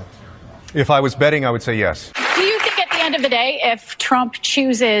jail? If I was betting, I would say yes. Do you think at the end of the day, if Trump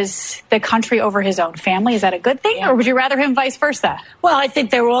chooses the country over his own family, is that a good thing? Or would you rather him vice versa? Well, I think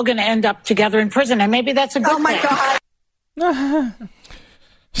they're all going to end up together in prison, and maybe that's a good thing. Oh, my God.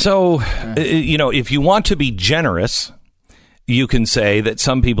 So, if you want to be generous, you can say that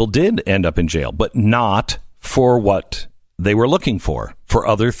some people did end up in jail, but not for what they were looking for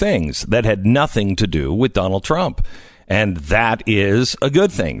other things that had nothing to do with Donald Trump. And that is a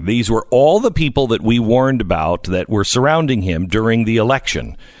good thing. These were all the people that we warned about that were surrounding him during the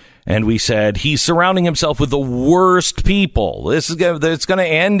election. And we said, he's surrounding himself with the worst people. It's going to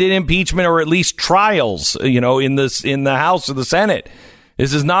end in impeachment or at least trials, in the House or the Senate.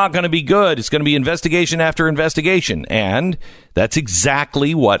 This is not going to be good. It's going to be investigation after investigation. And that's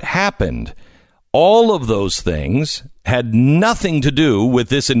exactly what happened. All of those things had nothing to do with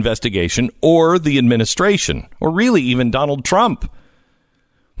this investigation or the administration, or really even Donald Trump.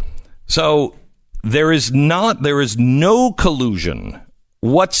 So there is no collusion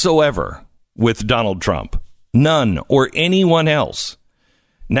whatsoever with Donald Trump. None, or anyone else.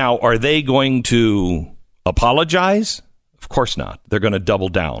 Now, are they going to apologize? Of course not. They're going to double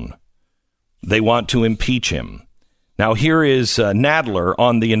down. They want to impeach him. Now, here is Nadler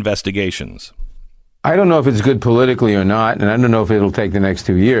on the investigations. I don't know if it's good politically or not, and I don't know if it'll take the next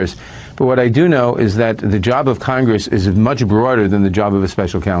 2 years. But what I do know is that the job of Congress is much broader than the job of a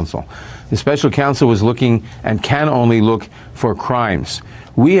special counsel. The special counsel was looking and can only look for crimes.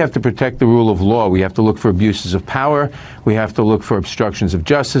 We have to protect the rule of law. We have to look for abuses of power. We have to look for obstructions of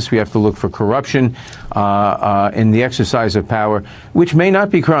justice. We have to look for corruption in the exercise of power, which may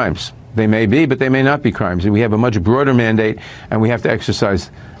not be crimes. They may be, but they may not be crimes. And we have a much broader mandate, and we have to exercise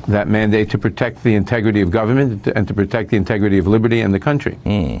that mandate to protect the integrity of government and to protect the integrity of liberty and the country.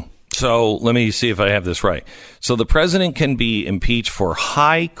 So let me see if I have this right. So the president can be impeached for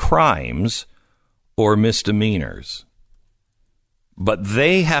high crimes or misdemeanors, but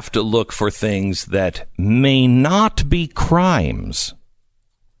they have to look for things that may not be crimes.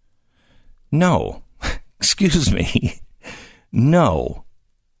 No. Excuse me. No.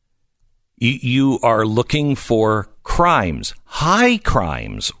 You are looking for crimes, high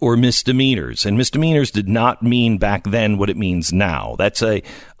crimes or misdemeanors. And misdemeanors did not mean back then what it means now. That's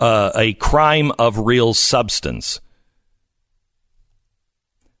a crime of real substance.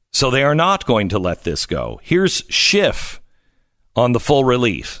 So they are not going to let this go. Here's Schiff on the full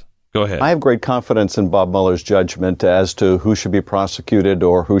relief. Go ahead. I have great confidence in Bob Mueller's judgment as to who should be prosecuted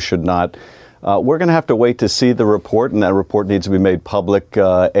or who should not. We're going to have to wait to see the report, and that report needs to be made public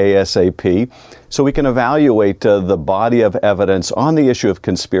ASAP, so we can evaluate the body of evidence on the issue of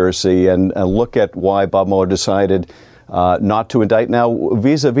conspiracy and look at why Bob Mueller decided not to indict. Now,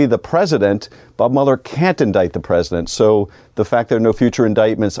 vis-a-vis the president, Bob Mueller can't indict the president. So the fact there are no future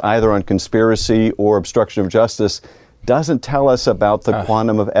indictments either on conspiracy or obstruction of justice doesn't tell us about the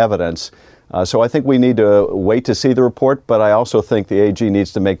quantum of evidence. So I think we need to wait to see the report, but I also think the AG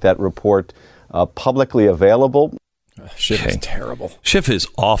needs to make that report publicly available. Schiff is terrible. Schiff is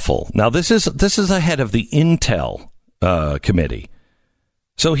awful. Now, this is ahead of the Intel committee.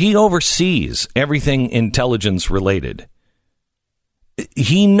 So he oversees everything intelligence related.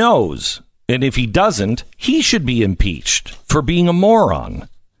 He knows, and if he doesn't, he should be impeached for being a moron.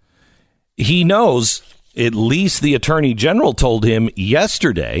 He knows, at least the Attorney General told him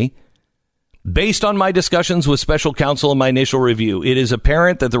yesterday, based on my discussions with special counsel and my initial review, it is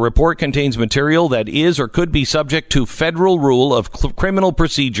apparent that the report contains material that is or could be subject to Federal Rule of Criminal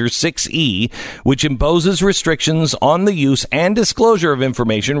Procedure 6E, which imposes restrictions on the use and disclosure of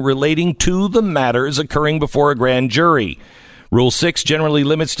information relating to the matters occurring before a grand jury. Rule 6 generally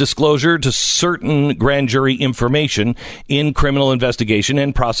limits disclosure to certain grand jury information in criminal investigation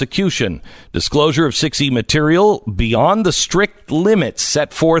and prosecution. Disclosure of 6E material beyond the strict limits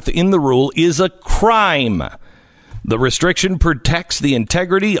set forth in the rule is a crime. The restriction protects the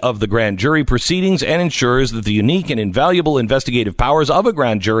integrity of the grand jury proceedings and ensures that the unique and invaluable investigative powers of a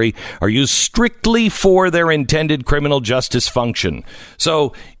grand jury are used strictly for their intended criminal justice function.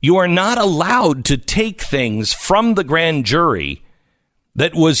 So you are not allowed to take things from the grand jury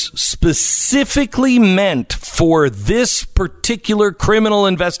that was specifically meant for this particular criminal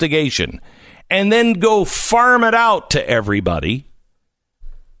investigation and then go farm it out to everybody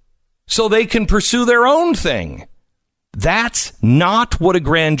so they can pursue their own thing. That's not what a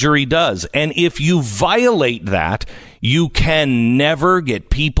grand jury does. And if you violate that, you can never get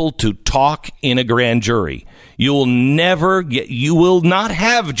people to talk in a grand jury. You will not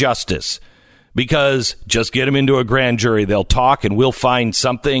have justice, because just get them into a grand jury. They'll talk and we'll find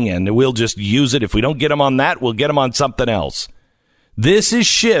something and we'll just use it. If we don't get them on that, we'll get them on something else. This is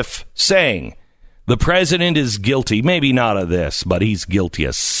Schiff saying the president is guilty. Maybe not of this, but he's guilty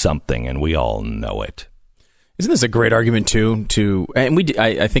of something, and we all know it. Isn't this a great argument, too, and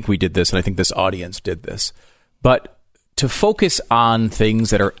I think we did this, and I think this audience did this, but to focus on things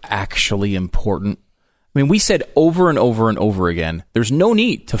that are actually important. I mean, we said over and over and over again, there's no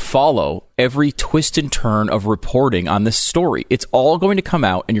need to follow every twist and turn of reporting on this story. It's all going to come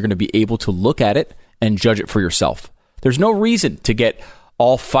out, and you're going to be able to look at it and judge it for yourself. There's no reason to get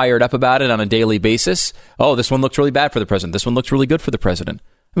all fired up about it on a daily basis. Oh, this one looks really bad for the president. This one looks really good for the president.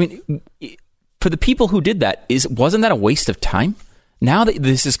 I mean, for the people who did that, wasn't that a waste of time? Now that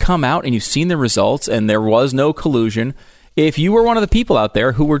this has come out and you've seen the results and there was no collusion, if you were one of the people out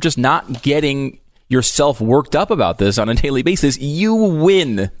there who were just not getting yourself worked up about this on a daily basis, you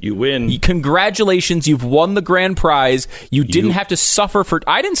win. You win. Congratulations, you've won the grand prize. You didn't have to suffer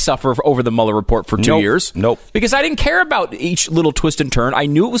I didn't suffer over the Mueller report for 2 years. Nope. Because I didn't care about each little twist and turn. I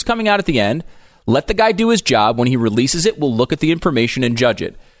knew it was coming out at the end. Let the guy do his job. When he releases it, we'll look at the information and judge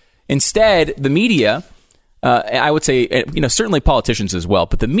it. Instead, the media, I would say, certainly politicians as well,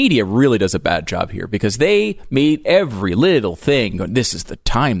 but the media really does a bad job here because they made every little thing, this is the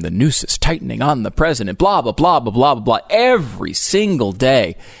time the noose is tightening on the president, blah, blah, blah, blah, blah, blah, blah, every single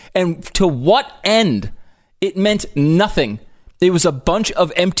day. And to what end? It meant nothing. It was a bunch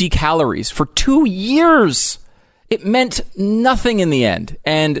of empty calories for 2 years. It meant nothing in the end.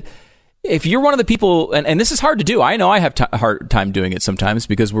 And if you're one of the people, and this is hard to do, I know I have a hard time doing it sometimes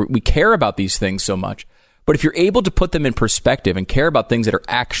because we care about these things so much. But if you're able to put them in perspective and care about things that are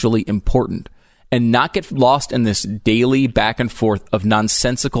actually important and not get lost in this daily back and forth of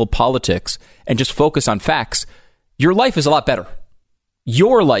nonsensical politics and just focus on facts, your life is a lot better.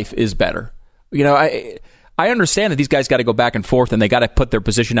 Your life is better. I understand that these guys got to go back and forth and they got to put their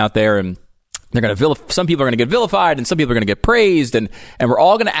position out there, and they're going to some people are going to get vilified and some people are going to get praised, and we're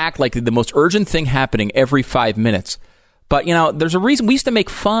all going to act like the most urgent thing happening every 5 minutes. But, there's a reason we used to make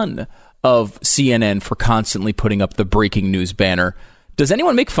fun of CNN for constantly putting up the breaking news banner. Does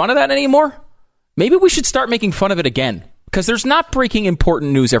anyone make fun of that anymore? Maybe we should start making fun of it again, because there's not breaking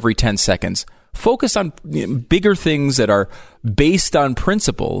important news every 10 seconds. Focus on bigger things that are based on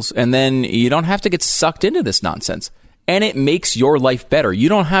principles, and then you don't have to get sucked into this nonsense. And it makes your life better. You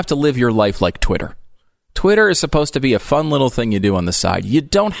don't have to live your life like Twitter. Twitter is supposed to be a fun little thing you do on the side. You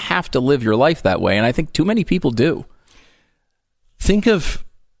don't have to live your life that way, and I think too many people do.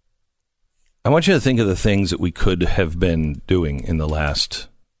 I want you to think of the things that we could have been doing in the last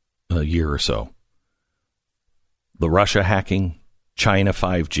year or so. The Russia hacking, China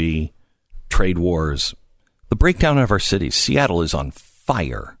 5G, trade wars, the breakdown of our cities. Seattle is on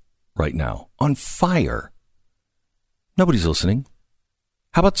fire right now. On fire. Nobody's listening.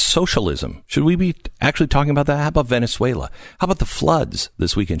 How about socialism? Should we be actually talking about that? How about Venezuela? How about the floods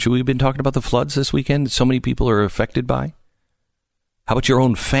this weekend? Should we have been talking about the floods this weekend that so many people are affected by? How about your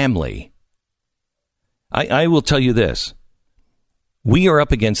own family? I will tell you this. We are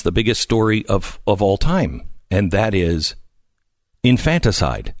up against the biggest story of all time, and that is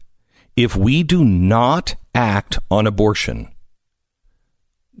infanticide. If we do not act on abortion,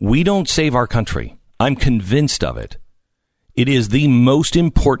 we don't save our country. I'm convinced of it. It is the most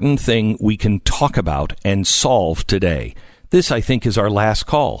important thing we can talk about and solve today. This, I think, is our last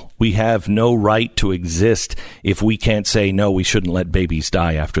call. We have no right to exist if we can't say, no, we shouldn't let babies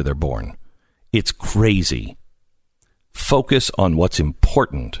die after they're born. It's crazy. Focus on what's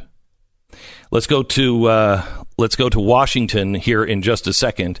important. Let's go to Washington here in just a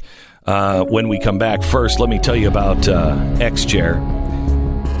second. When we come back, first, let me tell you about X-Chair.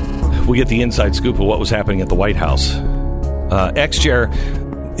 We get the inside scoop of what was happening at the White House. X-Chair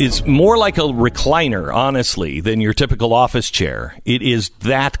is more like a recliner, honestly, than your typical office chair. It is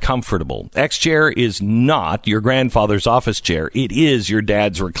that comfortable. X-Chair is not your grandfather's office chair. It is your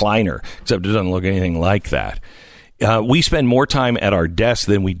dad's recliner, except it doesn't look anything like that. We spend more time at our desk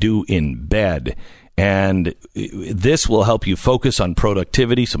than we do in bed, and this will help you focus on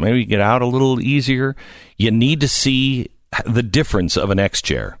productivity, so maybe you get out a little easier. You need to see the difference of an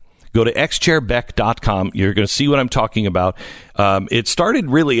X-Chair. Go to xchairbeck.com. You're going to see what I'm talking about. It started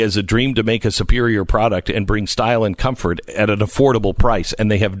really as a dream to make a superior product and bring style and comfort at an affordable price, and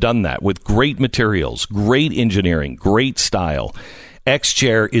they have done that with great materials, great engineering, great style.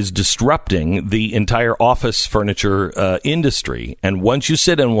 X-Chair is disrupting the entire office furniture industry, and once you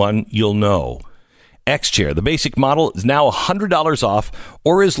sit in one, you'll know. X-Chair, the basic model, is now $100 off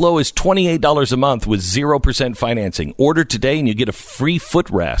or as low as $28 a month with 0% financing. Order today and you get a free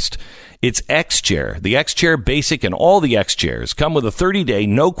footrest. It's X-Chair. The X-Chair Basic and all the X-Chairs come with a 30-day,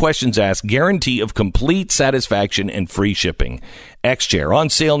 no questions asked guarantee of complete satisfaction and free shipping. X-Chair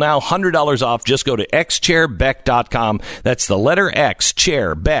on sale now, $100 off. Just go to xchairbeck.com. That's the letter X,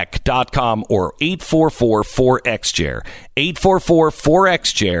 chairbeck.com, or 844-4XChair.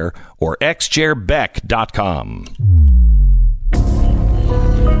 844-4XChair or xchairbeck.com.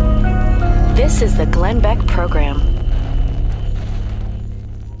 This is the Glenn Beck Program.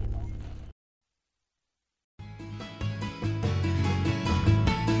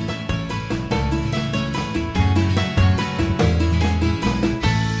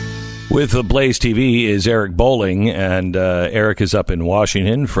 With the Blaze TV is Eric Bolling, and Eric is up in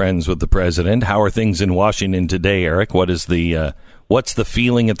Washington, friends with the president. How are things in Washington today, Eric? What's the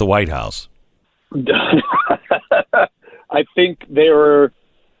feeling at the White House? I think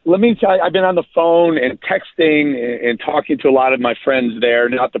let me tell you, I've been on the phone and texting and talking to a lot of my friends there,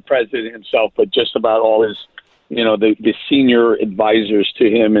 not the president himself, but just about all his, the senior advisors to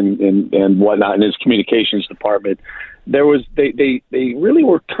him and whatnot in his communications department. They really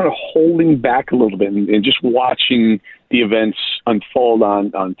were kind of holding back a little bit and just watching the events unfold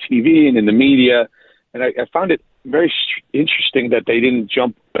on TV and in the media. And I found it very interesting that they didn't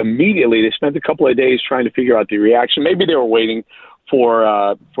jump immediately. They spent a couple of days trying to figure out the reaction. Maybe they were waiting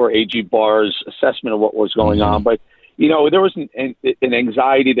for AG Barr's assessment of what was going on. But, there was an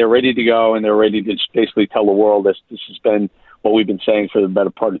anxiety. They're ready to go, and they're ready to just basically tell the world this has been what we've been saying for the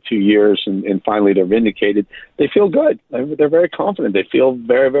better part of 2 years, and finally they're vindicated. They feel good. They're very confident. They feel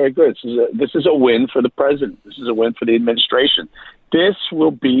very, very good. This is a win for the president. This is a win for the administration. This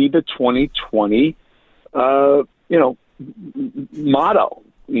will be the 2020, motto.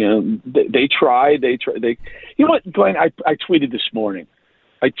 They try. You know what, Glenn? I tweeted this morning.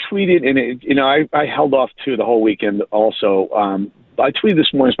 I tweeted, and I held off to the whole weekend. Also, I tweeted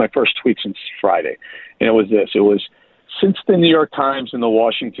this morning. It's my first tweet since Friday, and it was this. It was, since the New York Times and the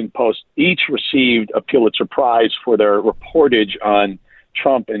Washington Post each received a Pulitzer Prize for their reportage on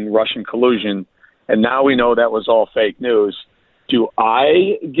Trump and Russian collusion, and now we know that was all fake news, do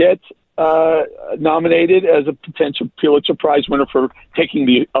I get nominated as a potential Pulitzer Prize winner for taking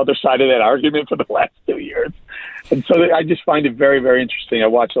the other side of that argument for the last 2 years? And so I just find it very, very interesting. I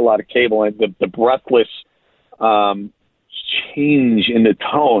watch a lot of cable, and the breathless change in the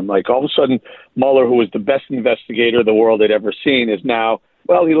tone. Like, all of a sudden, Mueller, who was the best investigator the world had ever seen, is now,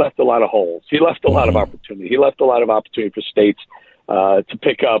 well, he left a lot of holes. He left a lot of opportunity. He left a lot of opportunity for states to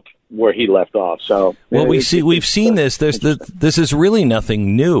pick up where he left off. So, well, we've seen this. This is really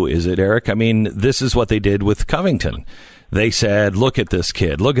nothing new, is it, Eric? I mean, this is what they did with Covington. They said, look at this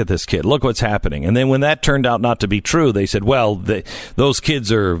kid, look what's happening. And then when that turned out not to be true, they said, well, those kids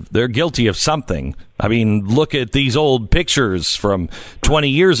they're guilty of something. I mean, look at these old pictures from 20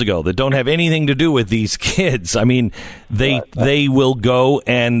 years ago that don't have anything to do with these kids. I mean, they will go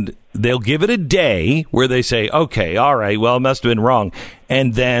and they'll give it a day where they say, okay, all right, well, it must have been wrong.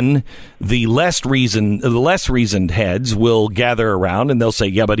 And then the less reasoned heads will gather around and they'll say,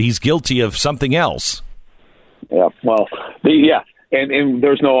 yeah, but he's guilty of something else. Yeah, well, and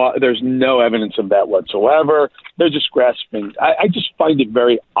there's no evidence of that whatsoever. They're just grasping. I just find it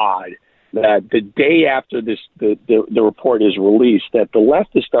very odd that the day after the report is released, that the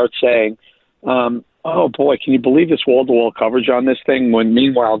leftists start saying, oh boy, can you believe this wall-to-wall coverage on this thing? When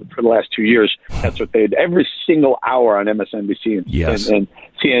meanwhile, for the last 2 years, that's what they had. Every single hour on MSNBC and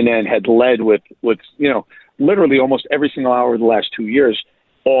CNN had led with literally almost every single hour of the last 2 years,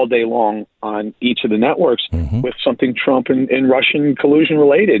 all day long on each of the networks with something Trump and Russian collusion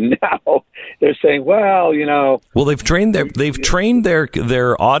related. Now they're saying, well, they've trained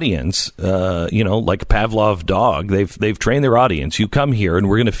their audience, like a Pavlov dog. They've trained their audience. You come here and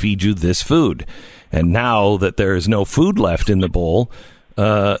we're going to feed you this food. And now that there is no food left in the bowl,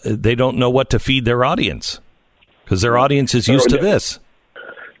 they don't know what to feed their audience because their audience is used to this.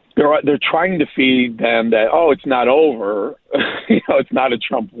 They're trying to feed them that, it's not over, it's not a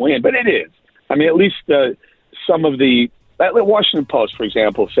Trump win, but it is. I mean, at least some of the Washington Post, for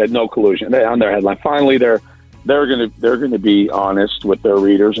example, said no collusion on their headline. Finally, they're going to be honest with their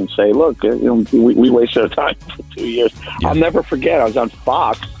readers and say, look, we wasted our time for 2 years. Yeah. I'll never forget. I was on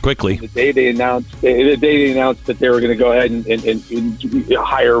Fox quickly the day they announced that they were going to go ahead and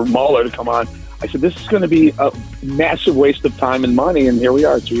hire Mueller to come on. I said, this is going to be a massive waste of time and money, and here we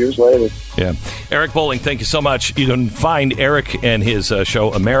are 2 years later. Yeah. Eric Bolling, thank you so much. You can find Eric and his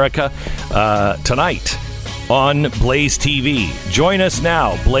show, America, tonight on Blaze TV. Join us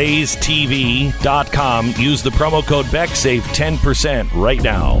now, blazetv.com. Use the promo code Beck, save 10% right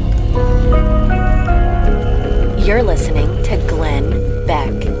now. You're listening to Glenn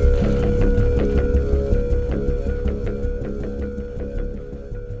Beck.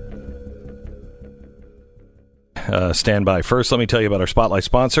 Stand by. First, let me tell you about our spotlight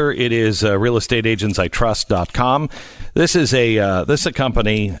sponsor. It is realestateagentsitrust.com. This is a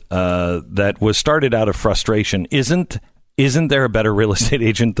company that was started out of frustration. Isn't there a better real estate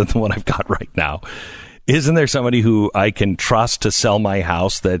agent than the one I've got right now? Isn't there somebody who I can trust to sell my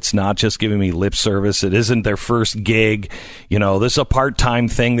house that's not just giving me lip service? It isn't their first gig. This is a part-time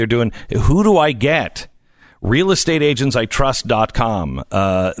thing they're doing. Who do I get? realestateagentsitrust.com.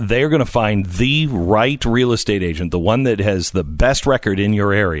 They're going to find the right real estate agent, the one that has the best record in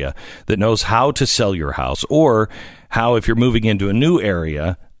your area, that knows how to sell your house, or how, if you're moving into a new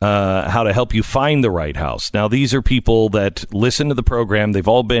area, how to help you find the right house. Now, these are people that listen to the program. They've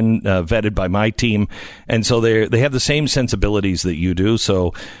all been vetted by my team, and so they have the same sensibilities that you do.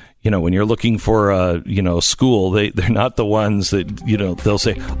 So, when you're looking for a, school, they're not the ones that, they'll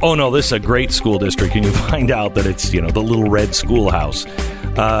say, oh, no, this is a great school district. And you find out that it's, the little red schoolhouse.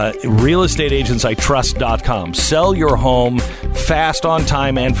 realestateagentsitrust.com. Sell your home fast, on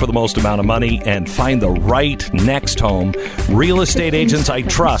time, and for the most amount of money, and find the right next home.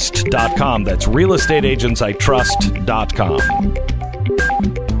 realestateagentsitrust.com. That's realestateagentsitrust.com.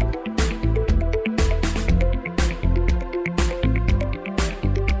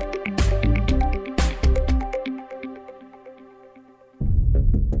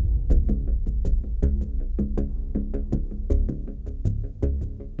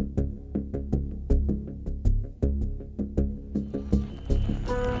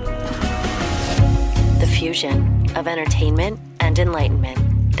 Fusion of entertainment and enlightenment.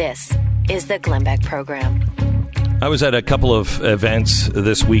 This is the Glenn Beck Program. I was at a couple of events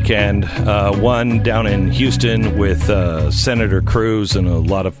this weekend, one down in Houston with Senator Cruz and a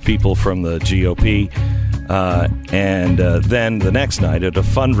lot of people from the GOP, and then the next night at a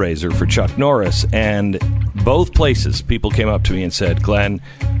fundraiser for Chuck Norris. And both places, people came up to me and said, Glenn,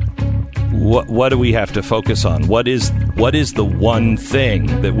 what do we have to focus on? What is the one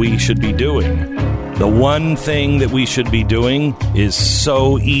thing that we should be doing? The one thing that we should be doing is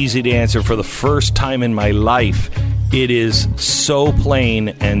so easy to answer. For the first time in my life, it is so plain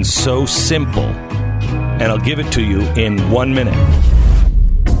and so simple. And I'll give it to you in 1 minute.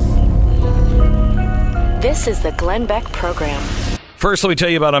 This is the Glenn Beck Program. First, let me tell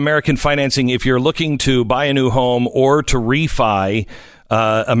you about American Financing. If you're looking to buy a new home or to refi,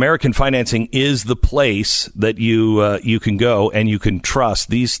 American Financing is the place that you can go and you can trust.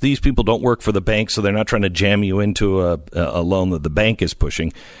 These people don't work for the bank, so they're not trying to jam you into a loan that the bank is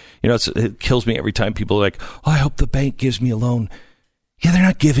pushing. You know, it kills me every time people are like, oh, I hope the bank gives me a loan. Yeah, they're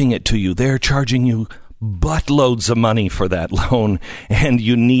not giving it to you. They're charging you buttloads of money for that loan, and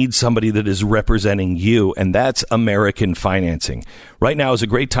you need somebody that is representing you, and that's American Financing. Right now is a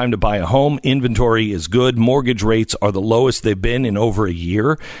great time to buy a home. Inventory is good. Mortgage rates are the lowest they've been in over a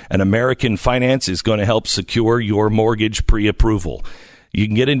year, and American Finance is going to help secure your mortgage pre-approval. You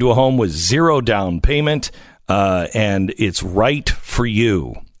can get into a home with zero down payment, and it's right for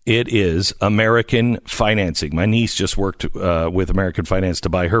you. It is American Financing. My niece just worked with American Finance to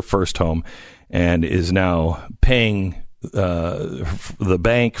buy her first home, and is now paying the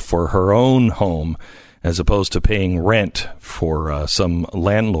bank for her own home as opposed to paying rent for some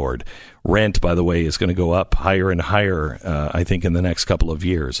landlord. Rent, by the way, is going to go up higher and higher, I think, in the next couple of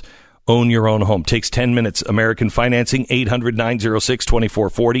years. Own your own home. Takes 10 minutes. American Financing,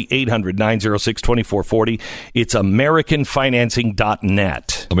 800-906-2440, 800-906-2440. It's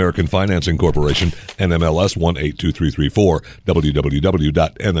AmericanFinancing.net. American Financing Corporation, NMLS 182334,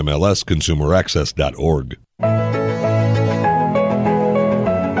 www.nmlsconsumeraccess.org.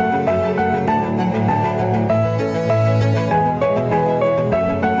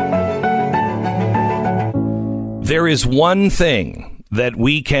 There is one thing that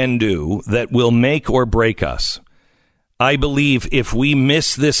we can do that will make or break us. I believe if we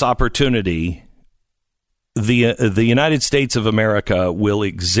miss this opportunity, the United States of America will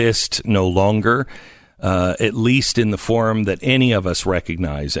exist no longer, at least in the form that any of us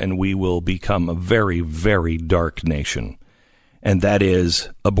recognize, and we will become a very, very dark nation. And that is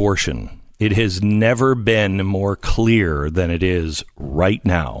abortion. It has never been more clear than it is right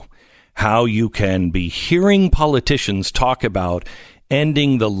now. How you can be hearing politicians talk about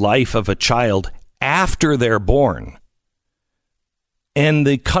ending the life of a child after they're born, and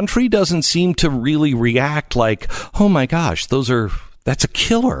the country doesn't seem to really react like, oh my gosh, that's a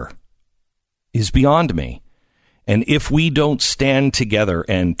killer, is beyond me. And if we don't stand together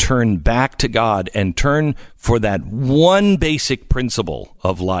and turn back to God and turn for that one basic principle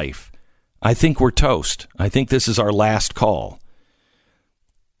of life, I think we're toast. I think this is our last call.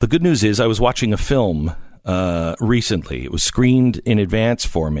 The good news is I was watching a film recently. It was screened in advance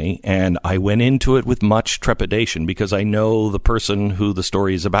for me, and I went into it with much trepidation because I know the person who the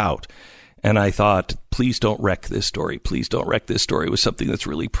story is about. And I thought, please don't wreck this story. Please don't wreck this story with something that's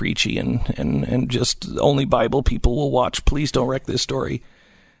really preachy and just only Bible people will watch. Please don't wreck this story.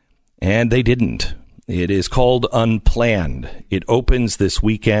 And they didn't. It is called Unplanned. It opens this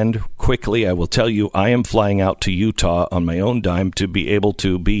weekend. Quickly, I will tell you, I am flying out to Utah on my own dime to be able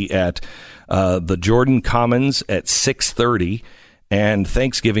to be at the Jordan Commons at 6:30 and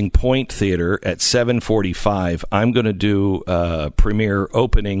Thanksgiving Point Theater at 7:45. I'm going to do premiere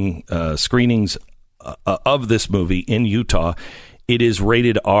opening screenings of this movie in Utah. It is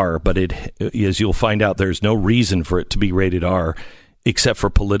rated R, but as you'll find out, there's no reason for it to be rated R except for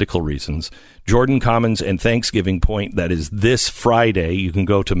political reasons. Jordan Commons and Thanksgiving Point, that is this Friday. You can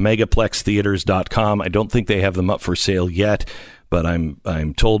go to megaplextheaters.com. I don't think they have them up for sale yet, but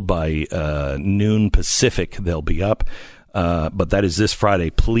I'm told by noon Pacific they'll be up. but that is this Friday.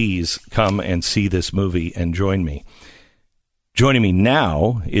 Please come and see this movie and join me. Joining me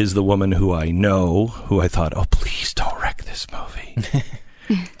now is the woman who I know, who I thought, oh, please don't wreck this movie.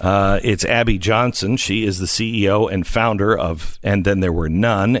 It's Abby Johnson. She is the CEO and founder of And Then There Were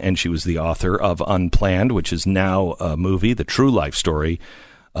None, and she was the author of Unplanned, which is now a movie, the true life story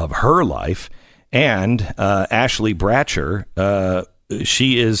of her life. And Ashley Bratcher,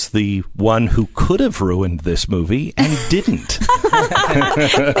 she is the one who could have ruined this movie and didn't.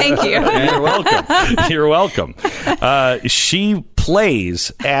 Thank you. You're welcome. You're welcome. She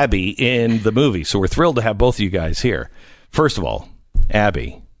plays Abby in the movie, so we're thrilled to have both of you guys here. First of all,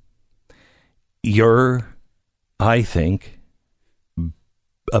 Abby, you're, I think,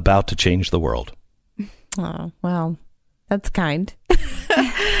 about to change the world. Oh, well, that's kind.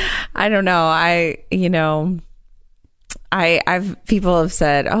 I don't know. I've people have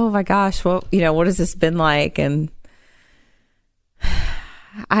said, "Oh my gosh, what has this been like?" And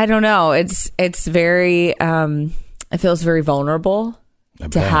I don't know. It's very it feels very vulnerable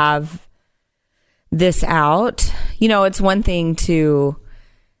to have this out. It's one thing to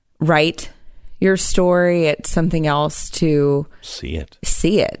write your story, it's something else to see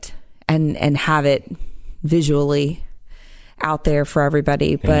it and have it visually out there for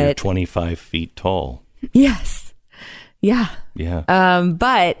everybody. And but you're 25 feet tall. Yes. Yeah. Yeah.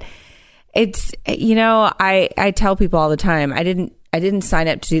 But it's, I tell people all the time, I didn't sign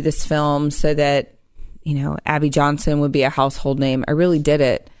up to do this film so that, Abby Johnson would be a household name. I really did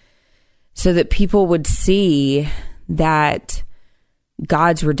it so that people would see that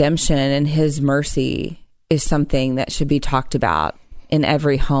God's redemption and his mercy is something that should be talked about in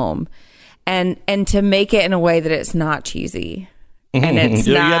every home, and to make it in a way that it's not cheesy. And it's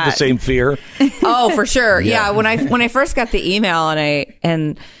you not, had the same fear. Oh, for sure. Yeah. When I first got the email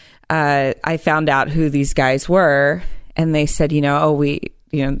and I found out who these guys were, and they said, and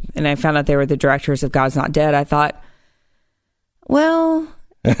I found out they were the directors of God's Not Dead. I thought, well,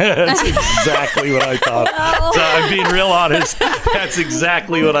 that's exactly what I thought. So I'm being real honest. That's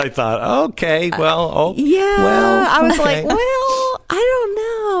exactly what I thought. Okay, well, I was like, well, I don't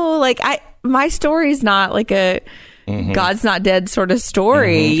know. Like my story's not like a God's Not Dead sort of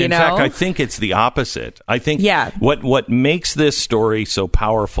story. In fact, I think it's the opposite. I think what makes this story so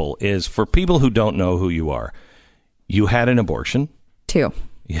powerful is, for people who don't know who you are, you had an abortion. 2.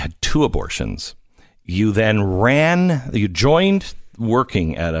 You had 2 abortions. You then you joined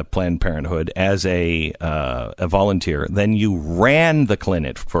working at a Planned Parenthood as a volunteer. Then you ran the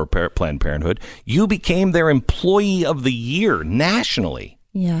clinic for Planned Parenthood. You became their employee of the year nationally.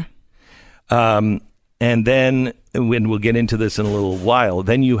 Yeah. And then, when we'll get into this in a little while,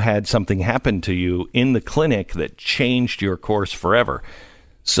 then you had something happen to you in the clinic that changed your course forever.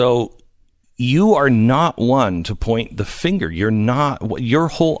 So you are not one to point the finger. You're not.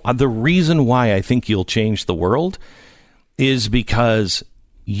 The reason why I think you'll change the world is because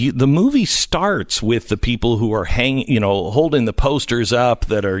the movie starts with the people who are holding the posters up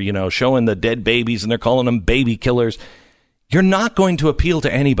that are, showing the dead babies, and they're calling them baby killers. You're not going to appeal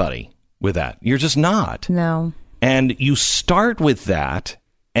to anybody with that. You're just not. No. And you start with that,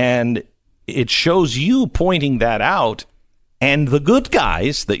 and it shows you pointing that out, and the good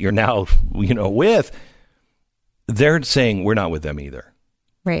guys that you're now, with, they're saying, we're not with them either.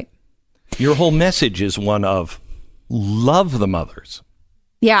 Right. Your whole message is one of love the mothers.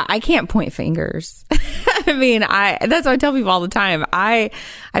 Yeah, I can't point fingers. I mean, that's what I tell people all the time. I've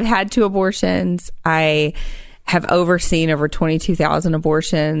had 2 abortions. I have overseen over 22,000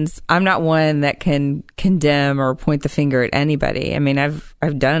 abortions. I'm not one that can condemn or point the finger at anybody. I mean, I've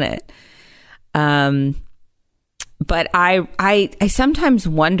done it. But I sometimes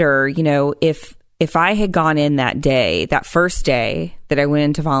wonder, if I had gone in that first day that I went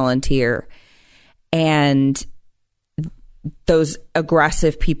in to volunteer, and those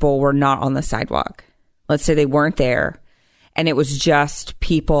aggressive people were not on the sidewalk. Let's say they weren't there, and it was just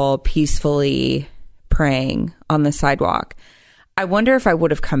people peacefully praying on the sidewalk. I wonder if I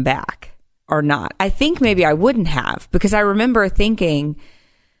would have come back or not. I think maybe I wouldn't have, because I remember thinking,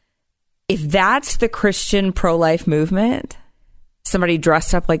 if that's the Christian pro-life movement, somebody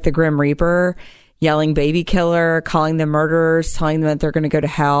dressed up like the Grim Reaper, yelling baby killer, calling them murderers, telling them that they're going to go to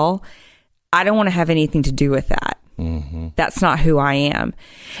hell, I don't want to have anything to do with that. Mm-hmm. That's not who I am.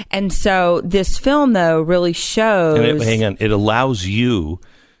 And so this film, though, really shows... And hang on. It allows you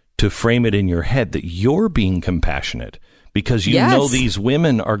to frame it in your head that you're being compassionate because you know these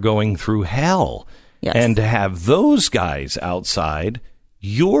women are going through hell. Yes. And to have those guys outside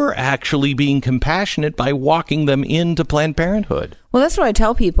you're actually being compassionate by walking them into Planned Parenthood. Well, that's what I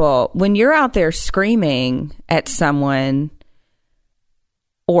tell people. When you're out there screaming at someone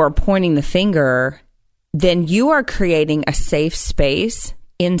or pointing the finger, then you are creating a safe space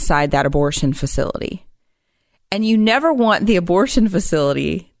inside that abortion facility. And you never want the abortion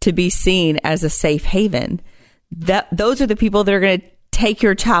facility to be seen as a safe haven. Those are the people that are going to take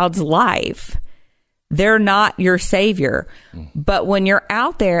your child's life. They're not your savior. But when you're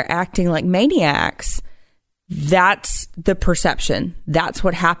out there acting like maniacs, that's the perception. That's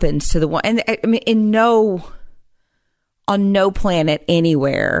what happens to the one. And I mean, on no planet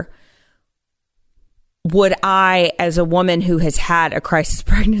anywhere would I, as a woman who has had a crisis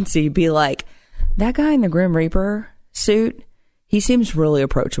pregnancy, be like, that guy in the Grim Reaper suit, he seems really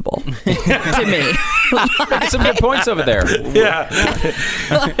approachable to me. Some good points over there. Yeah.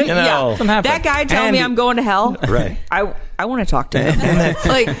 That guy telling me I'm going to hell. Right. I want to talk to him.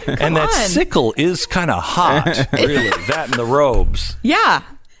 That sickle is kind of hot, really. That and the robes. Yeah.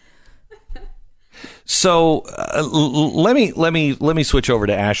 So let me switch over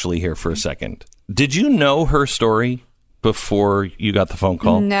to Ashley here for a second. Did you know her story before you got the phone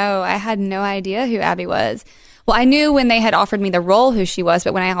call? No, I had no idea who Abby was. Well, I knew when they had offered me the role who she was,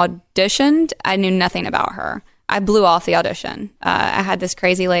 but when I auditioned, I knew nothing about her. I blew off the audition. I had this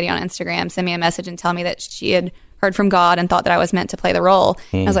crazy lady on Instagram send me a message and tell me that she had heard from God and thought that I was meant to play the role.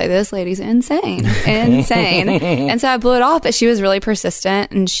 I was like, this lady's insane. And so I blew it off, but she was really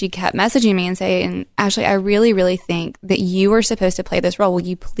persistent and she kept messaging me and saying, Ashley, I really, really think that you were supposed to play this role. Will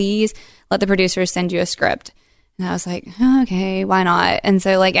you please let the producers send you a script? And I was like, okay, why not? And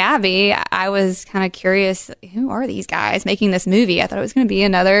so like Abby, I was kind of curious, who are these guys making this movie? I thought it was going to be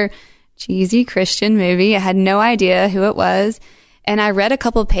another cheesy Christian movie. I had no idea who it was. And I read a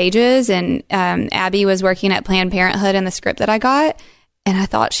couple pages and Abby was working at Planned Parenthood in the script that I got. And I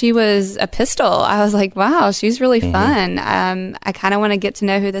thought she was a pistol. I was like, wow, she's really fun. I kind of want to get to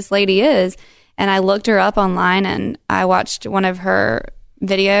know who this lady is. And I looked her up online and I watched one of her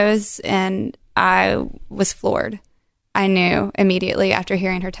videos and I was floored. I knew immediately after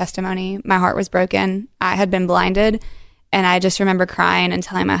hearing her testimony, my heart was broken. I had been blinded. And I just remember crying and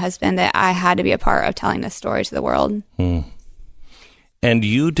telling my husband that I had to be a part of telling this story to the world. And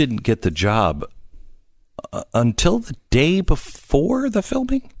you didn't get the job until the day before the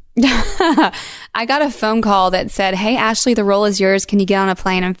filming? I got a phone call that said, hey, Ashley, the role is yours. Can you get on a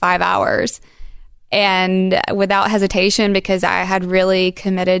plane in 5 hours? And without hesitation, because I had really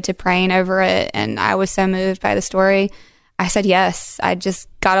committed to praying over it and I was so moved by the story, I said yes. I just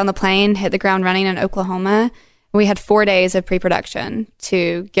got on the plane, hit the ground running in Oklahoma. We had 4 days of pre-production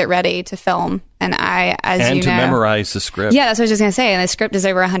to get ready to film. And to memorize the script. Yeah, that's what I was just going to say. And the script is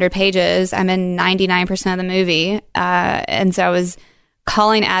over 100 pages. I'm in 99% of the movie. And so I was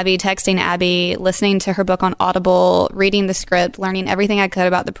calling Abby, texting Abby, listening to her book on Audible, reading the script, learning everything I could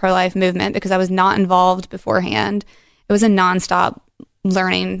about the pro-life movement because I was not involved beforehand. It was a nonstop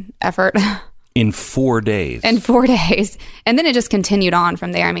learning effort. In 4 days? In 4 days. And then it just continued on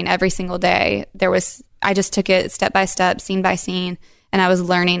from there. I mean, every single day I just took it step by step, scene by scene, and I was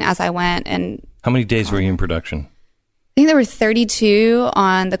learning as I went. And how many days were you in production? I think there were 32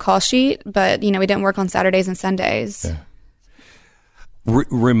 on the call sheet, but we didn't work on Saturdays and Sundays. Yeah.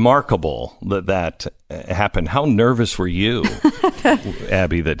 Remarkable that happened. How nervous were you,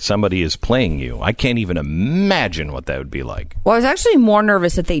 Abby, that somebody is playing you? I can't even imagine what that would be like. Well, I was actually more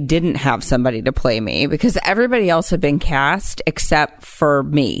nervous that they didn't have somebody to play me because everybody else had been cast except for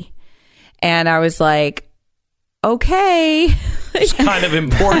me. And I was like, okay. It's kind of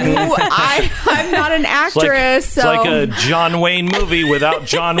important. I'm not an actress. It's like a John Wayne movie without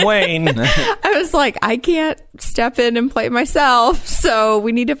John Wayne. I was like, I can't step in and play myself. So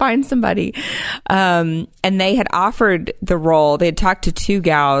we need to find somebody. And they had offered the role. They had talked to two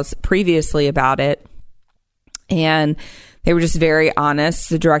gals previously about it. And they were just very honest.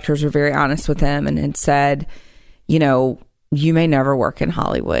 The directors were very honest with them and had said, you may never work in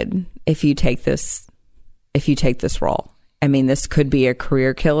Hollywood if you take this role. I mean, this could be a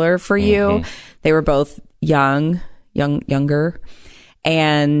career killer for you. They were both younger,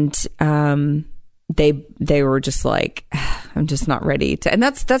 and they were just like, I'm just not ready to, and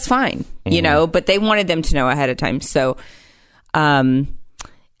that's fine, but they wanted them to know ahead of time. So, and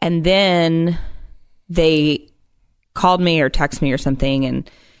then they called me or texted me or something, and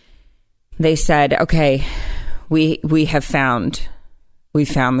they said, okay, we found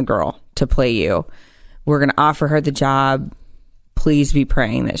the girl to play you. We're going to offer her the job. Please be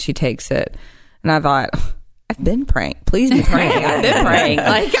praying that she takes it. And I thought, I've been praying. Please be praying. I've been praying.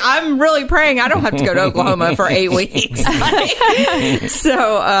 Like, I'm really praying. I don't have to go to Oklahoma for 8 weeks.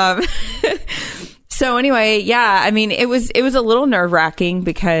 So anyway, yeah, I mean, it was a little nerve-wracking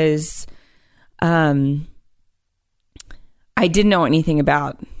because I didn't know anything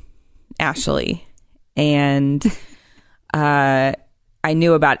about Ashley, and I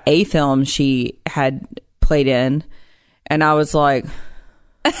knew about a film she had played in, and I was like,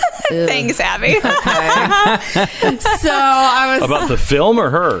 thanks, Abby. Okay. So I was about the film or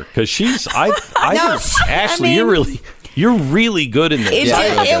her, because I think Ashley, you're really good in this.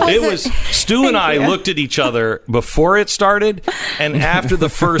 It was Stu and I looked at each other before it started, and after the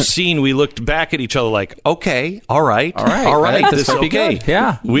first scene, we looked back at each other like, okay, all right. This will be good.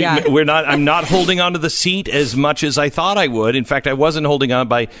 Yeah. We're not. I'm not holding onto the seat as much as I thought I would. In fact, I wasn't holding on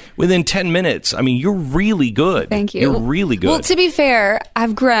by within 10 minutes. I mean, you're really good. Thank you. You're really good. Well, to be fair,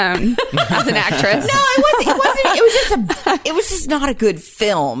 I've grown as an actress. No, it was just not a good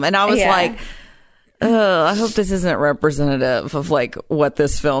film, and I was like, I hope this isn't representative of like what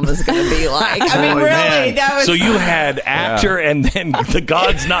this film is going to be like. I mean, really, that was. So you had actor and then the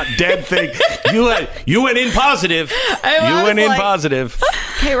God's Not Dead thing. You went in positive. You went in positive.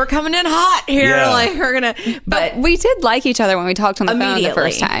 Okay, we're coming in hot here. Yeah. Like we're gonna, but we did like each other when we talked on the phone the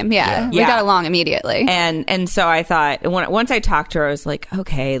first time. Yeah, we got along immediately. And so I thought once I talked to her, I was like,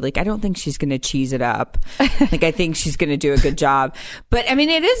 okay, like I don't think she's going to cheese it up. Like I think she's going to do a good job. But I mean,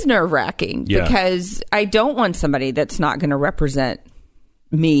 it is nerve-wracking because I don't want somebody that's not going to represent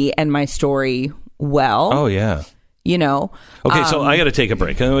me and my story well. Oh yeah. You know. Okay, so I got to take a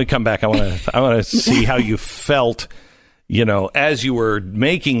break, and then we come back. I want to see how you felt, you know, as you were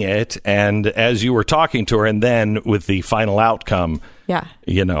making it, and as you were talking to her, and then with the final outcome. Yeah.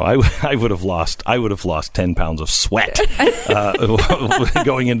 You know, I would have lost 10 pounds of sweat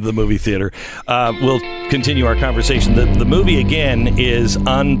going into the movie theater. We'll continue our conversation. The movie, again, is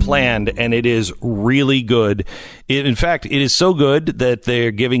unplanned, and it is really good. In fact, it is so good that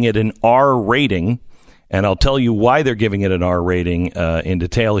they're giving it an R rating, and I'll tell you why they're giving it an R rating in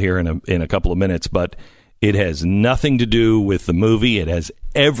detail here in a couple of minutes, but it has nothing to do with the movie. It has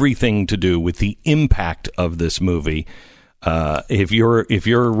everything to do with the impact of this movie. If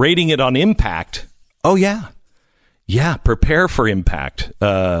you're rating it on impact, prepare for impact.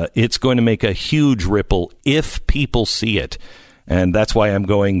 It's going to make a huge ripple if people see it. And that's why I'm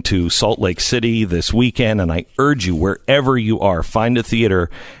going to Salt Lake City this weekend. And I urge you, wherever you are, find a theater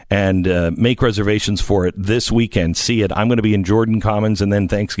and make reservations for it this weekend. See it. I'm going to be in Jordan Commons and then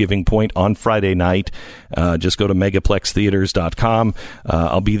Thanksgiving Point on Friday night. Just go to megaplextheaters.com.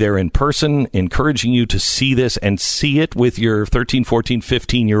 I'll be there in person, encouraging you to see this and see it with your 13, 14,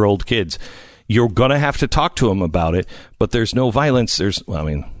 15-year-old kids. You're going to have to talk to them about it, but there's no violence.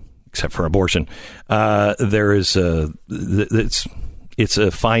 Except for abortion. It's a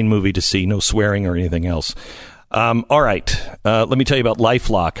fine movie to see. No swearing or anything else. All right. Let me tell you about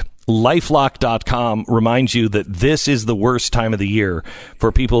LifeLock. LifeLock.com reminds you that this is the worst time of the year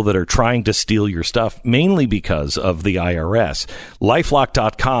for people that are trying to steal your stuff, mainly because of the IRS.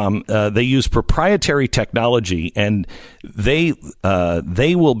 LifeLock.com, they use proprietary technology, and they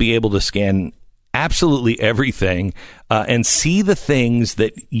will be able to scan absolutely everything and see the things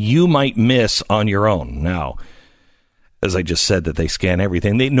that you might miss on your own. Now, as I just said, that they scan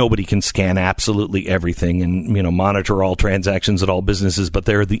everything. Nobody can scan absolutely everything and, you know, monitor all transactions at all businesses, but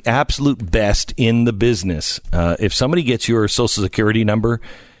they're the absolute best in the business. If somebody gets your Social Security number,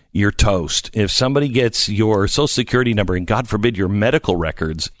 you're toast. If somebody gets your Social Security number and, God forbid, your medical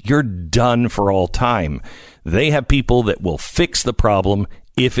records, you're done for all time. They have people that will fix the problem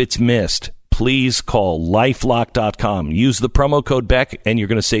if it's missed. Please call LifeLock.com. Use the promo code Beck, and you're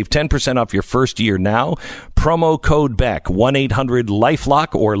going to save 10% off your first year now. Promo code Beck,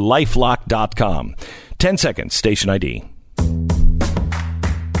 1-800-LifeLock or LifeLock.com. 10 seconds, station ID.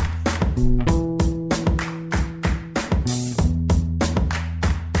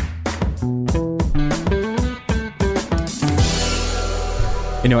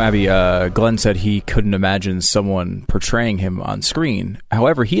 You know, Abby, Glenn said he couldn't imagine someone portraying him on screen.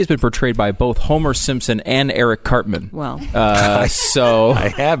 However, he has been portrayed by both Homer Simpson and Eric Cartman. Well, so I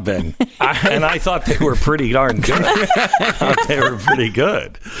have been, and I thought they were pretty darn good. I thought they were pretty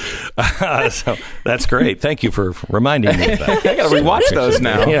good. So that's great. Thank you for reminding me of that. I got to rewatch those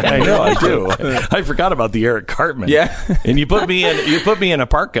now. Yeah, I know. I do. I forgot about the Eric Cartman. Yeah, and you put me in a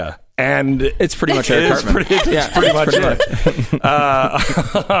parka. And it's pretty much Eric Cartman. It's pretty much it.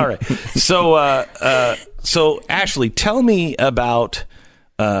 All right. So Ashley, tell me about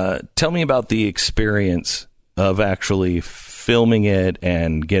the experience of actually filming it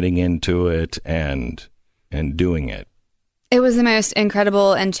and getting into it and and doing it? It was the most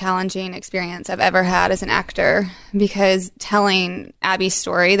incredible and challenging experience I've ever had as an actor, because telling Abby's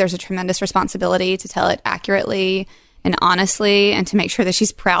story, there's a tremendous responsibility to tell it accurately and honestly, and to make sure that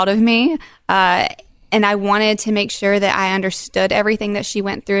she's proud of me. And I wanted to make sure that I understood everything that she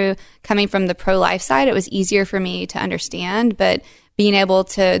went through. Coming from the pro-life side, it was easier for me to understand, but being able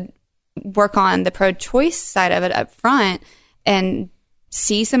to work on the pro-choice side of it up front and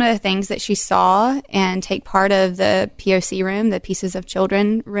see some of the things that she saw and take part of the POC room, the Pieces of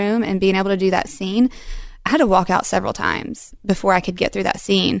Children room, and being able to do that scene, I had to walk out several times before I could get through that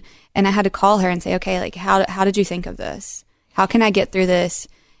scene. And I had to call her and say, okay, like, how did you think of this? How can I get through this?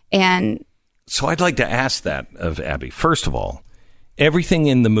 And so I'd like to ask that of Abby. First of all, everything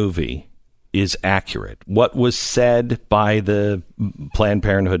in the movie is accurate. What was said by the Planned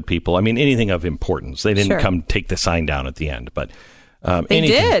Parenthood people, I mean, anything of importance. They didn't come take the sign down at the end, but they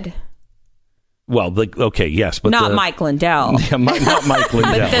did. Well, okay, yes, but not Mike Lindell. Yeah, not Mike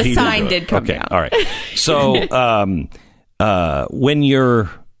Lindell. But the sign did come down. All right. So when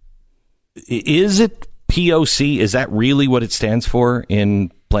is it POC? Is that really what it stands for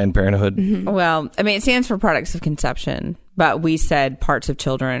in Planned Parenthood? Mm-hmm. Well, I mean, it stands for products of conception, but we said parts of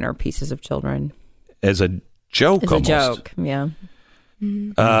children or pieces of children. As a joke, almost. A joke, yeah.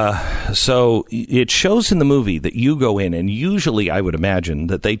 So it shows in the movie that you go in, and usually I would imagine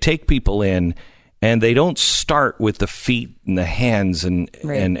that they take people in and they don't start with the feet and the hands and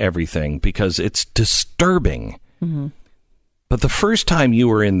everything, because it's disturbing. Mm-hmm. But the first time you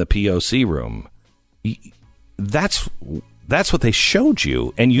were in the POC room, that's what they showed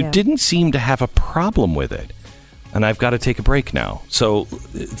you, and you didn't seem to have a problem with it. And I've got to take a break now. So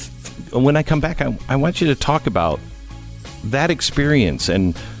when I come back, I want you to talk about that experience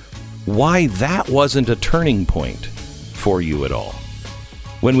and why that wasn't a turning point for you at all.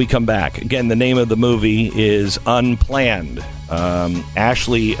 When we come back, again, the name of the movie is Unplanned.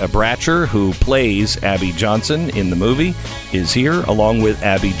 Ashley Bratcher, who plays Abby Johnson in the movie, is here along with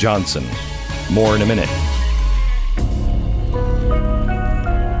Abby Johnson. More in a minute.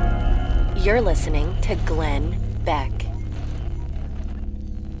 You're listening to Glenn Beck.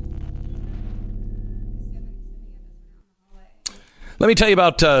 Let me tell you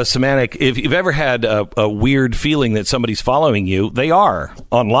about Semantic. If you've ever had a weird feeling that somebody's following you, they are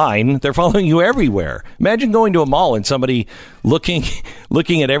online. They're following you everywhere. Imagine going to a mall and somebody looking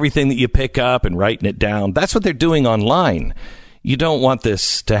at everything that you pick up and writing it down. That's what they're doing online. You don't want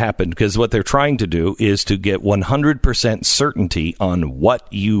this to happen, because what they're trying to do is to get 100% certainty on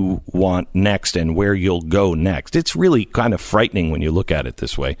what you want next and where you'll go next. It's really kind of frightening when you look at it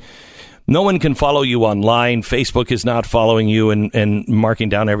this way. No one can follow you online. Facebook is not following you and marking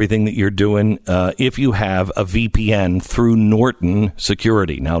down everything that you're doing if you have a VPN through Norton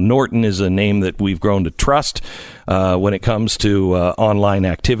Security. Now, Norton is a name that we've grown to trust when it comes to online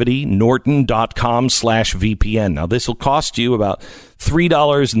activity. Norton.com/VPN. Now, this will cost you about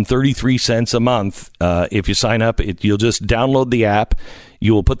 $3.33 a month if you sign up. You'll just download the app.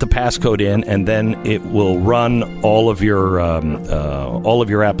 You will put the passcode in, and then it will run all of your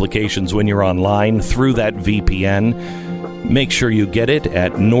applications when you're online through that VPN. Make sure you get it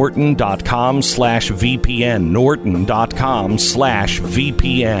at norton.com/VPN.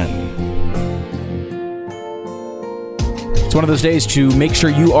 Norton.com/VPN. It's one of those days to make sure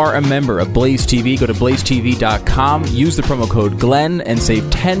you are a member of Blaze TV. Go to blazetv.com, use the promo code Glenn, and save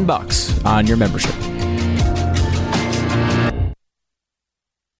 $10 on your membership.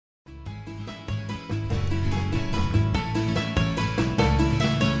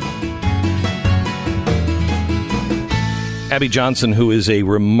 Abby Johnson, who is a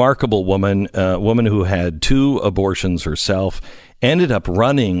remarkable woman, woman who had 2 abortions herself, ended up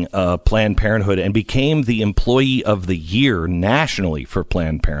running Planned Parenthood and became the Employee of the Year nationally for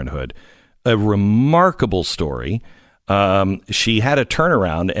Planned Parenthood. A remarkable story. She had a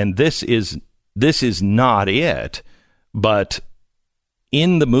turnaround, and this is not it. But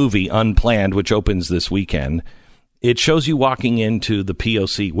in the movie Unplanned, which opens this weekend, it shows you walking into the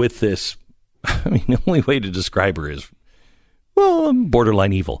POC with this. I mean, the only way to describe her is, well,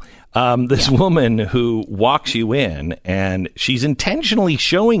 borderline evil. This woman who walks you in, and she's intentionally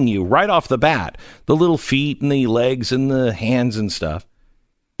showing you right off the bat the little feet and the legs and the hands and stuff,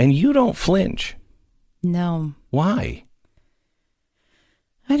 and you don't flinch. No. Why?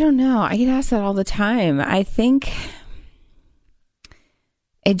 I don't know. I get asked that all the time. I think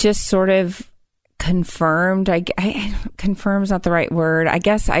it just sort of confirmed. Confirm's not the right word. I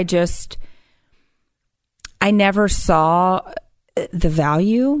guess I never saw the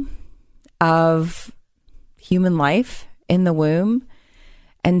value of human life in the womb.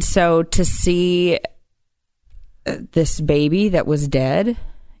 And so to see this baby that was dead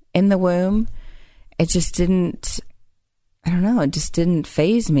in the womb, it just didn't, I don't know, it just didn't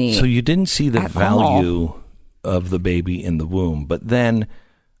faze me. So you didn't see the value of the baby in the womb, but then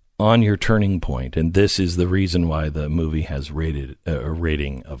on your turning point, and this is the reason why the movie has rated a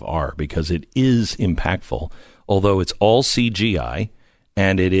rating of R, because it is impactful, although it's all CGI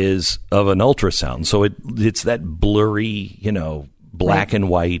and it is of an ultrasound. So it's that blurry, black and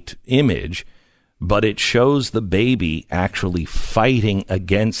white image, but it shows the baby actually fighting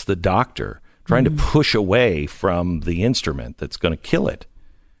against the doctor, trying to push away from the instrument that's going to kill it.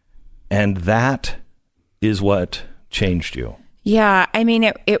 And that is what changed you. Yeah, I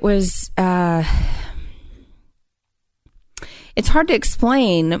mean, it was, it's hard to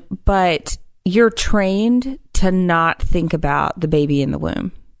explain, but you're trained to not think about the baby in the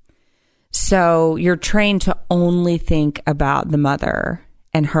womb. So you're trained to only think about the mother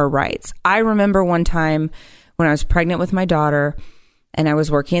and her rights. I remember one time when I was pregnant with my daughter and I was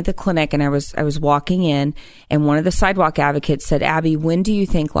working at the clinic and I was walking in, and one of the sidewalk advocates said, "Abby, when do you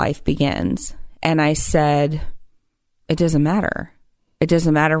think life begins?" And I said, "It doesn't matter. It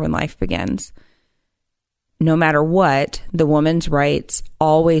doesn't matter when life begins. No matter what, the woman's rights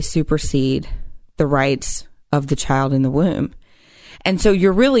always supersede the rights of the child in the womb." And so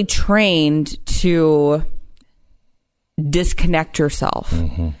you're really trained to disconnect yourself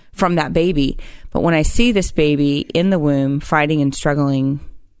from that baby. But when I see this baby in the womb fighting and struggling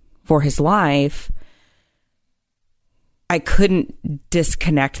for his life, I couldn't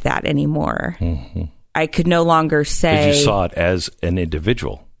disconnect that anymore. I could no longer say... Because you saw it as an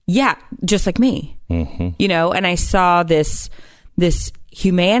individual. Yeah, just like me. And I saw this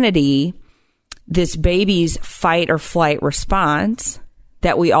humanity, this baby's fight or flight response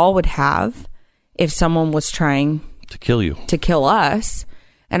that we all would have if someone was trying to kill you, to kill us.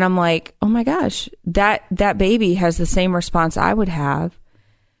 And I'm like, oh my gosh, that baby has the same response I would have.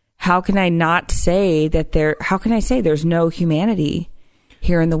 How can I not say that how can I say there's no humanity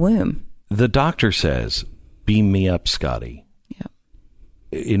here in the womb? The doctor says, "Beam me up, Scotty." Yeah.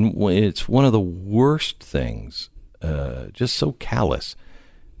 It's one of the worst things, just so callous.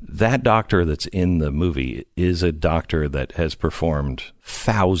 That doctor that's in the movie is a doctor that has performed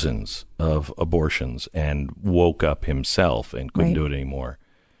thousands of abortions and woke up himself and couldn't do it anymore.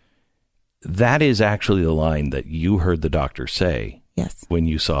 That is actually the line that you heard the doctor say when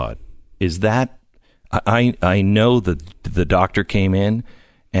you saw it. Is that, I know that the doctor came in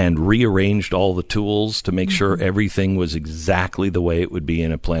and rearranged all the tools to make sure everything was exactly the way it would be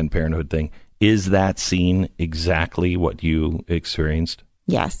in a Planned Parenthood thing. Is that scene exactly what you experienced?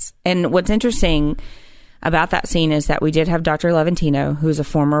 Yes. And what's interesting about that scene is that we did have Dr. Levantino, who's a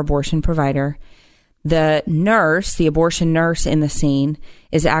former abortion provider. The nurse, the abortion nurse in the scene,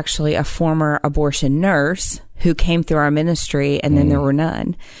 is actually a former abortion nurse who came through our ministry, and then there were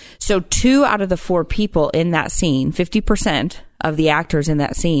none. So 2 out of the 4 people in that scene, 50% of the actors in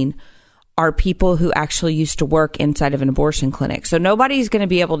that scene, are people who actually used to work inside of an abortion clinic. So nobody's going to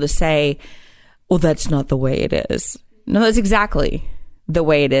be able to say, well, that's not the way it is. No, that's exactly the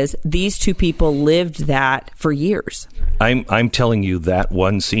way it is. These 2 people lived that for years. I'm telling you that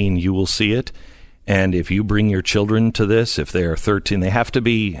one scene, you will see it. And if you bring your children to this, if they are 13, they have to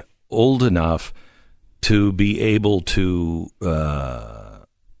be old enough to be able to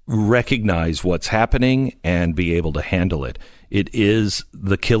recognize what's happening and be able to handle it. It is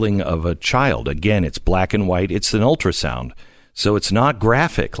the killing of a child. Again, it's black and white. It's an ultrasound. So it's not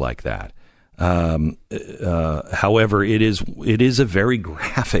graphic like that. However, it is a very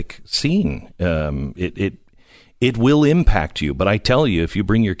graphic scene. It will impact you. But I tell you, if you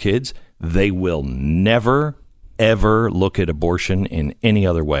bring your kids, they will never, ever look at abortion in any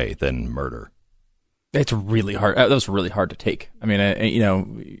other way than murder. It's really hard. That was really hard to take. I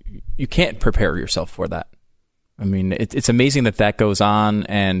mean, you can't prepare yourself for that. I mean, it's amazing that goes on,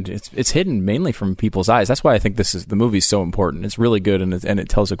 and it's hidden mainly from people's eyes. That's why I think the movie's so important. It's really good, and it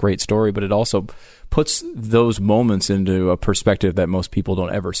tells a great story, but it also puts those moments into a perspective that most people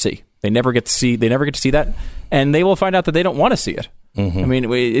don't ever see. They never get to see that, and they will find out that they don't want to see it. I mean,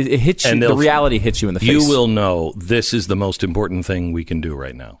 it hits you. The reality hits you in the face. You will know this is the most important thing we can do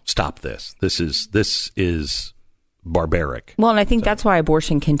right now. Stop this. This is barbaric. Well, and I think that's why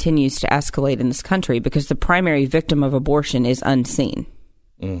abortion continues to escalate in this country, because the primary victim of abortion is unseen.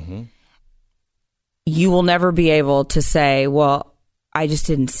 You will never be able to say, well, I just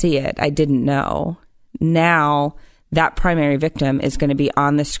didn't see it. I didn't know. Now that primary victim is going to be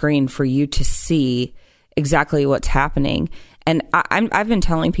on the screen for you to see exactly what's happening. And I've been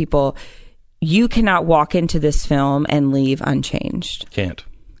telling people, you cannot walk into this film and leave unchanged.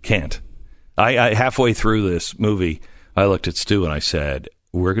 Can't. I halfway through this movie, I looked at Stu and I said,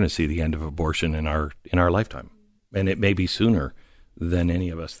 we're going to see the end of abortion in our lifetime. And it may be sooner than any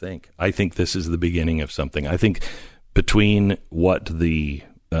of us think. I think this is the beginning of something. I think between what the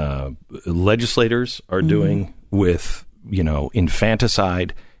legislators are doing with,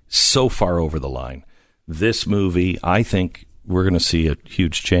 infanticide so far over the line, this movie, I think we're going to see a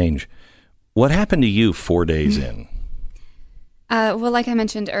huge change. What happened to you 4 days in? Well, like I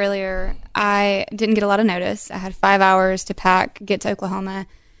mentioned earlier, I didn't get a lot of notice. I had 5 hours to pack, get to Oklahoma,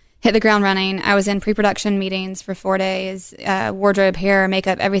 hit the ground running. I was in pre-production meetings for 4 days, wardrobe, hair,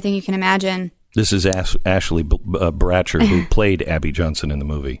 makeup, everything you can imagine. This is Ashley Bratcher, who played Abby Johnson in the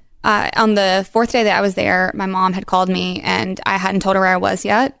movie. On the fourth day that I was there, my mom had called me, and I hadn't told her where I was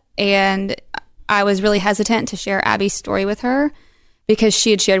yet. And I was really hesitant to share Abby's story with her because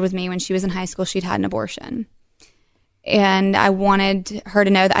she had shared with me when she was in high school she'd had an abortion. And I wanted her to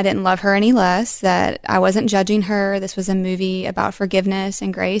know that I didn't love her any less, that I wasn't judging her. This was a movie about forgiveness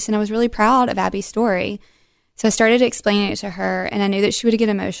and grace, and I was really proud of Abby's story. So I started explaining it to her, and I knew that she would get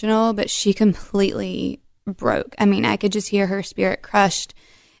emotional, but she completely broke. I mean, I could just hear her spirit crushed.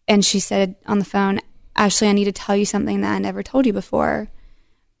 And she said on the phone, Ashley, I need to tell you something that I never told you before.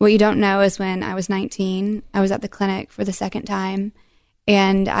 What you don't know is when I was 19, I was at the clinic for the second time,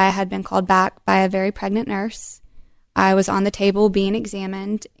 and I had been called back by a very pregnant nurse. I was on the table being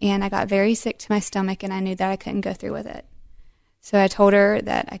examined, and I got very sick to my stomach, and I knew that I couldn't go through with it. So I told her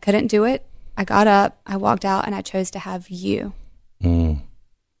that I couldn't do it. I got up, I walked out, and I chose to have you. And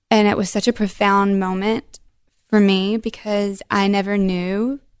it was such a profound moment for me because I never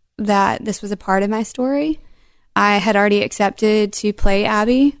knew that this was a part of my story. I had already accepted to play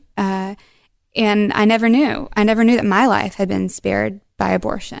Abby, and I never knew. I never knew that my life had been spared by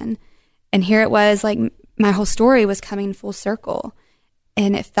abortion. And here it was, like, my whole story was coming full circle.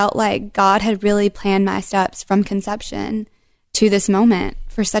 And it felt like God had really planned my steps from conception to this moment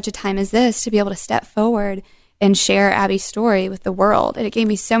for such a time as this, to be able to step forward and share Abby's story with the world. And it gave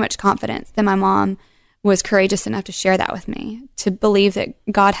me so much confidence that my mom was courageous enough to share that with me, to believe that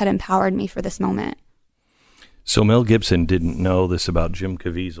God had empowered me for this moment. So Mel Gibson didn't know this about Jim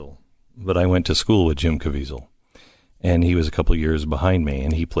Caviezel, but I went to school with Jim Caviezel. And he was a couple of years behind me,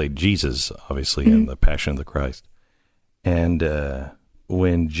 and he played Jesus, obviously, in The Passion of the Christ. And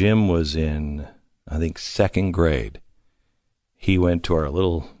when Jim was in, I think, second grade, he went to our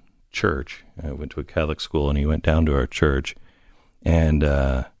little church. I went to a Catholic school, and he went down to our church, and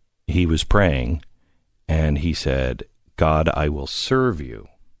he was praying, and he said, God, I will serve you.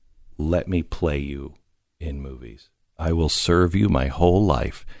 Let me play you in movies. I will serve you my whole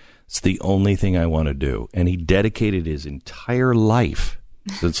life. It's the only thing I want to do. And he dedicated his entire life,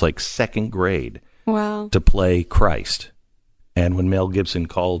 since like second grade, to play Christ. And when Mel Gibson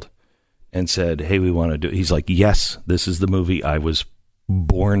called and said, hey, we want to do it, he's like, yes, this is the movie I was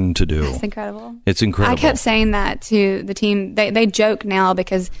born to do. That's incredible. It's incredible. I kept saying that to the team. They joke now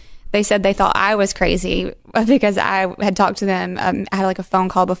because they said they thought I was crazy because I had talked to them. I had like a phone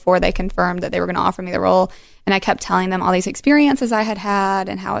call before they confirmed that they were going to offer me the role. And I kept telling them all these experiences I had had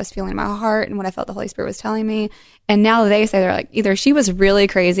and how I was feeling in my heart and what I felt the Holy Spirit was telling me. And now they say, they're like, either she was really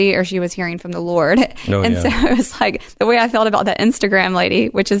crazy or she was hearing from the Lord. So it was like the way I felt about that Instagram lady,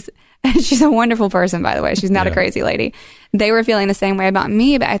 which is, she's a wonderful person, by the way. She's not a crazy lady. They were feeling the same way about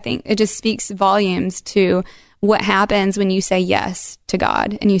me, but I think it just speaks volumes to what happens when you say yes to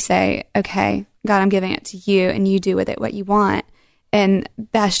God and you say, okay, God, I'm giving it to you, and you do with it what you want. And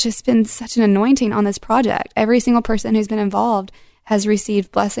that's just been such an anointing on this project. Every single person who's been involved has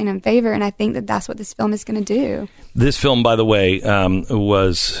received blessing and favor, and I think that that's what this film is going to do. This film, by the way,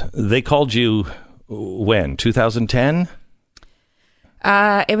 they called you when? 2010?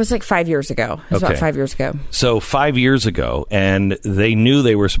 It was like 5 years ago. It was about 5 years ago. So 5 years ago, and they knew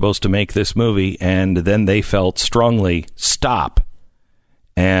they were supposed to make this movie, and then they felt strongly, stop.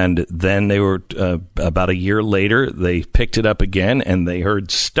 And then they were, about a year later, they picked it up again, and they heard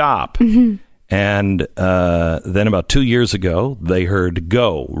stop. Mm-hmm. And then about 2 years ago, they heard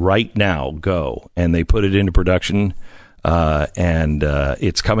go, right now, go. And they put it into production, and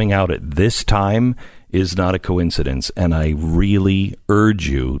it's coming out at this time. Is not a coincidence, and I really urge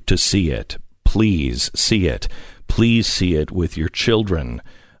you to see it. Please see it. Please see it with your children.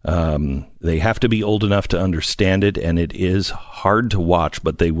 They have to be old enough to understand it, and it is hard to watch,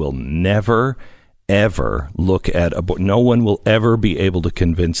 but they will never, ever look at no one will ever be able to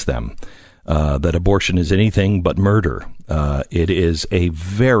convince them that abortion is anything but murder. It is a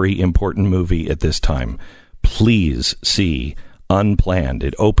very important movie at this time. Please see Unplanned.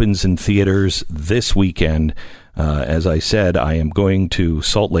 It opens in theaters this weekend. As I said, I am going to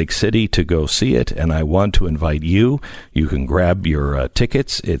Salt Lake City to go see it, and I want to invite you. You can grab your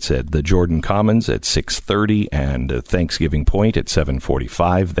tickets. It's at the Jordan Commons at 6:30 and Thanksgiving Point at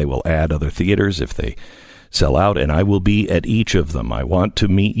 7:45. They will add other theaters if they sell out, and I will be at each of them. I want to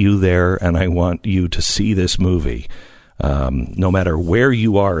meet you there, and I want you to see this movie. No matter where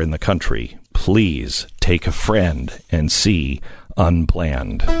you are in the country, please take a friend and see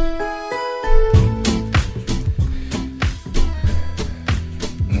Unplanned.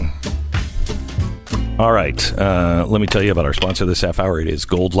 All right, let me tell you about our sponsor this half hour. It is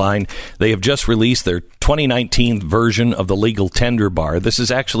Goldline. They have just released their 2019 version of the legal tender bar. This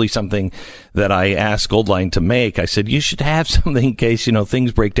is actually something that I asked Goldline to make. I said, you should have something in case,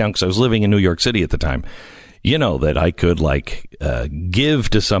 things break down, because I was living in New York City at the time. That I could give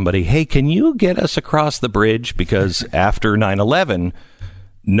to somebody, hey, can you get us across the bridge? Because after 9/11,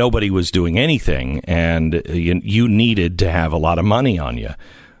 nobody was doing anything, and you needed to have a lot of money on you.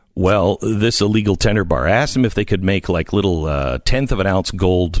 Well, this illegal tender bar asked them if they could make little 1/10 of an ounce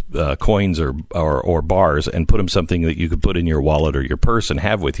gold coins or bars and put them something that you could put in your wallet or your purse and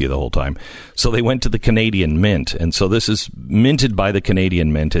have with you the whole time. So they went to the Canadian Mint, and so this is minted by the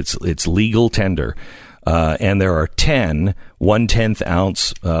Canadian Mint. It's legal tender. And there are 10 1/10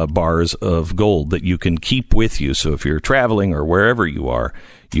 ounce bars of gold that you can keep with you. So if you're traveling or wherever you are,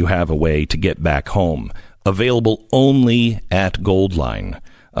 you have a way to get back home. Available only at Goldline.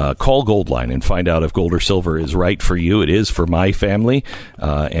 Call Goldline and find out if gold or silver is right for you. It is for my family.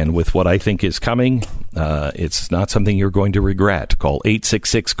 And with what I think is coming, it's not something you're going to regret. Call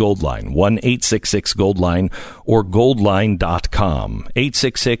 866-GOLDLINE, 1-866-GOLDLINE, or goldline.com.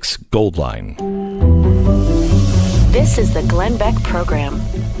 866-GOLDLINE. This is the Glenn Beck Program.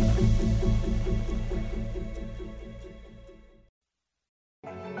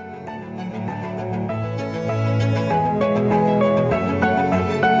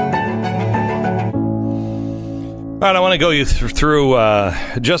 All right, I want to go you through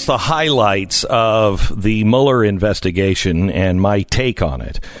just the highlights of the Mueller investigation and my take on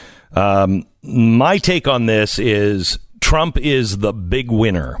it. My take on this is Trump is the big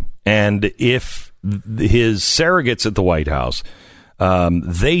winner. And if his surrogates at the White House,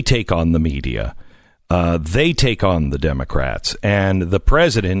 they take on the media, they take on the Democrats, and the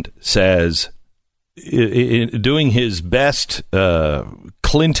president says, doing his best,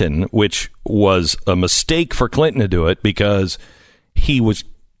 Clinton, which was a mistake for Clinton to do it because he was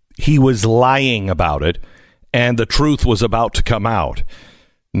lying about it and the truth was about to come out.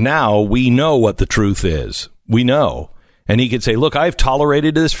 Now we know what the truth is. We know. And he could say, look, I've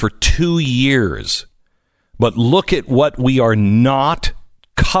tolerated this for 2 years, but look at what we are not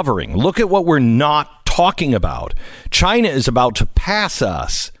covering. Look at what we're not talking about. China is about to pass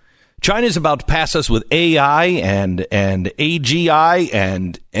us. China is about to pass us with AI and AGI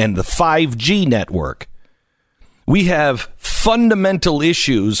and the 5G network. We have fundamental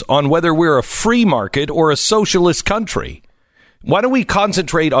issues on whether we're a free market or a socialist country. Why don't we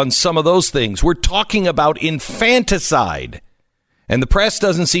concentrate on some of those things? We're talking about infanticide, and the press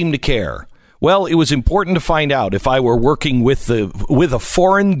doesn't seem to care. Well, it was important to find out if I were working with a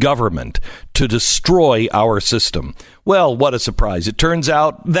foreign government to destroy our system. Well, what a surprise. It turns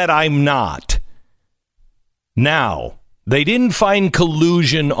out that I'm not. Now, they didn't find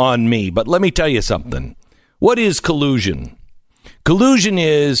collusion on me, but let me tell you something. What is collusion? Collusion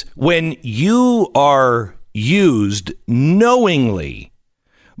is when you are used knowingly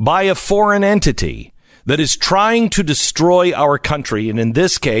by a foreign entity that is trying to destroy our country, and in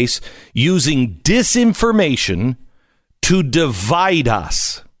this case, using disinformation to divide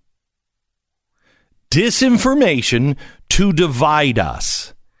us. Disinformation to divide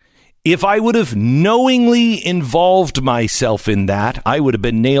us. If I would have knowingly involved myself in that, I would have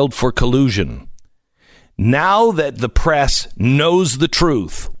been nailed for collusion. Now that the press knows the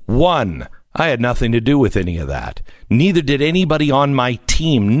truth, one, I had nothing to do with any of that. Neither did anybody on my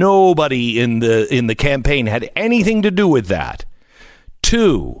team. Nobody in the campaign had anything to do with that.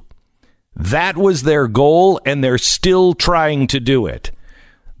 Two, that was their goal, and they're still trying to do it.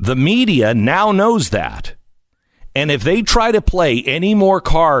 The media now knows that. And if they try to play any more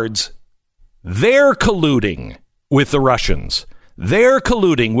cards, they're colluding with the Russians. They're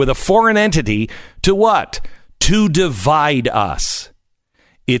colluding with a foreign entity to what? To divide us.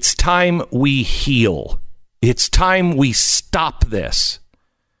 It's time we heal. It's time we stop this.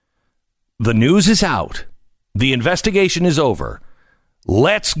 The news is out. The investigation is over.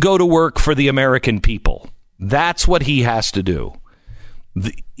 Let's go to work for the American people. That's what he has to do.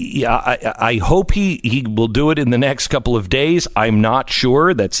 I hope he will do it in the next couple of days. I'm not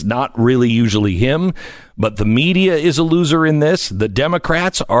sure. That's not really usually him. But the media is a loser in this. The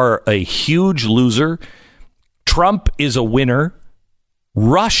Democrats are a huge loser. Trump is a winner.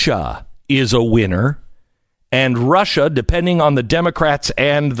 Russia is a winner. And Russia, depending on the Democrats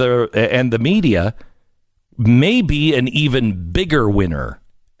and the media, may be an even bigger winner.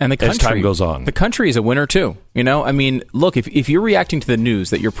 And the country, as time goes on. The country is a winner, too. You know, I mean, look, if you're reacting to the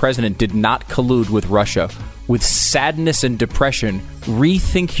news that your president did not collude with Russia with sadness and depression,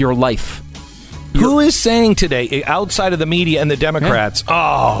 rethink your life. Who is saying today, outside of the media and the Democrats,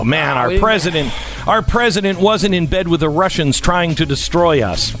 oh, man, our president wasn't in bed with the Russians trying to destroy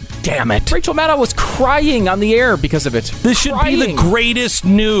us. Damn it. Rachel Maddow was crying on the air because of it. This should be the greatest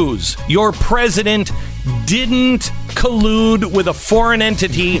news. Your president didn't collude with a foreign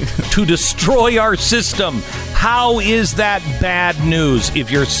entity to destroy our system. How is that bad news? If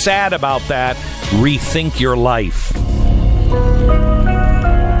you're sad about that, rethink your life.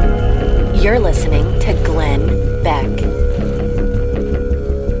 You're listening to Glenn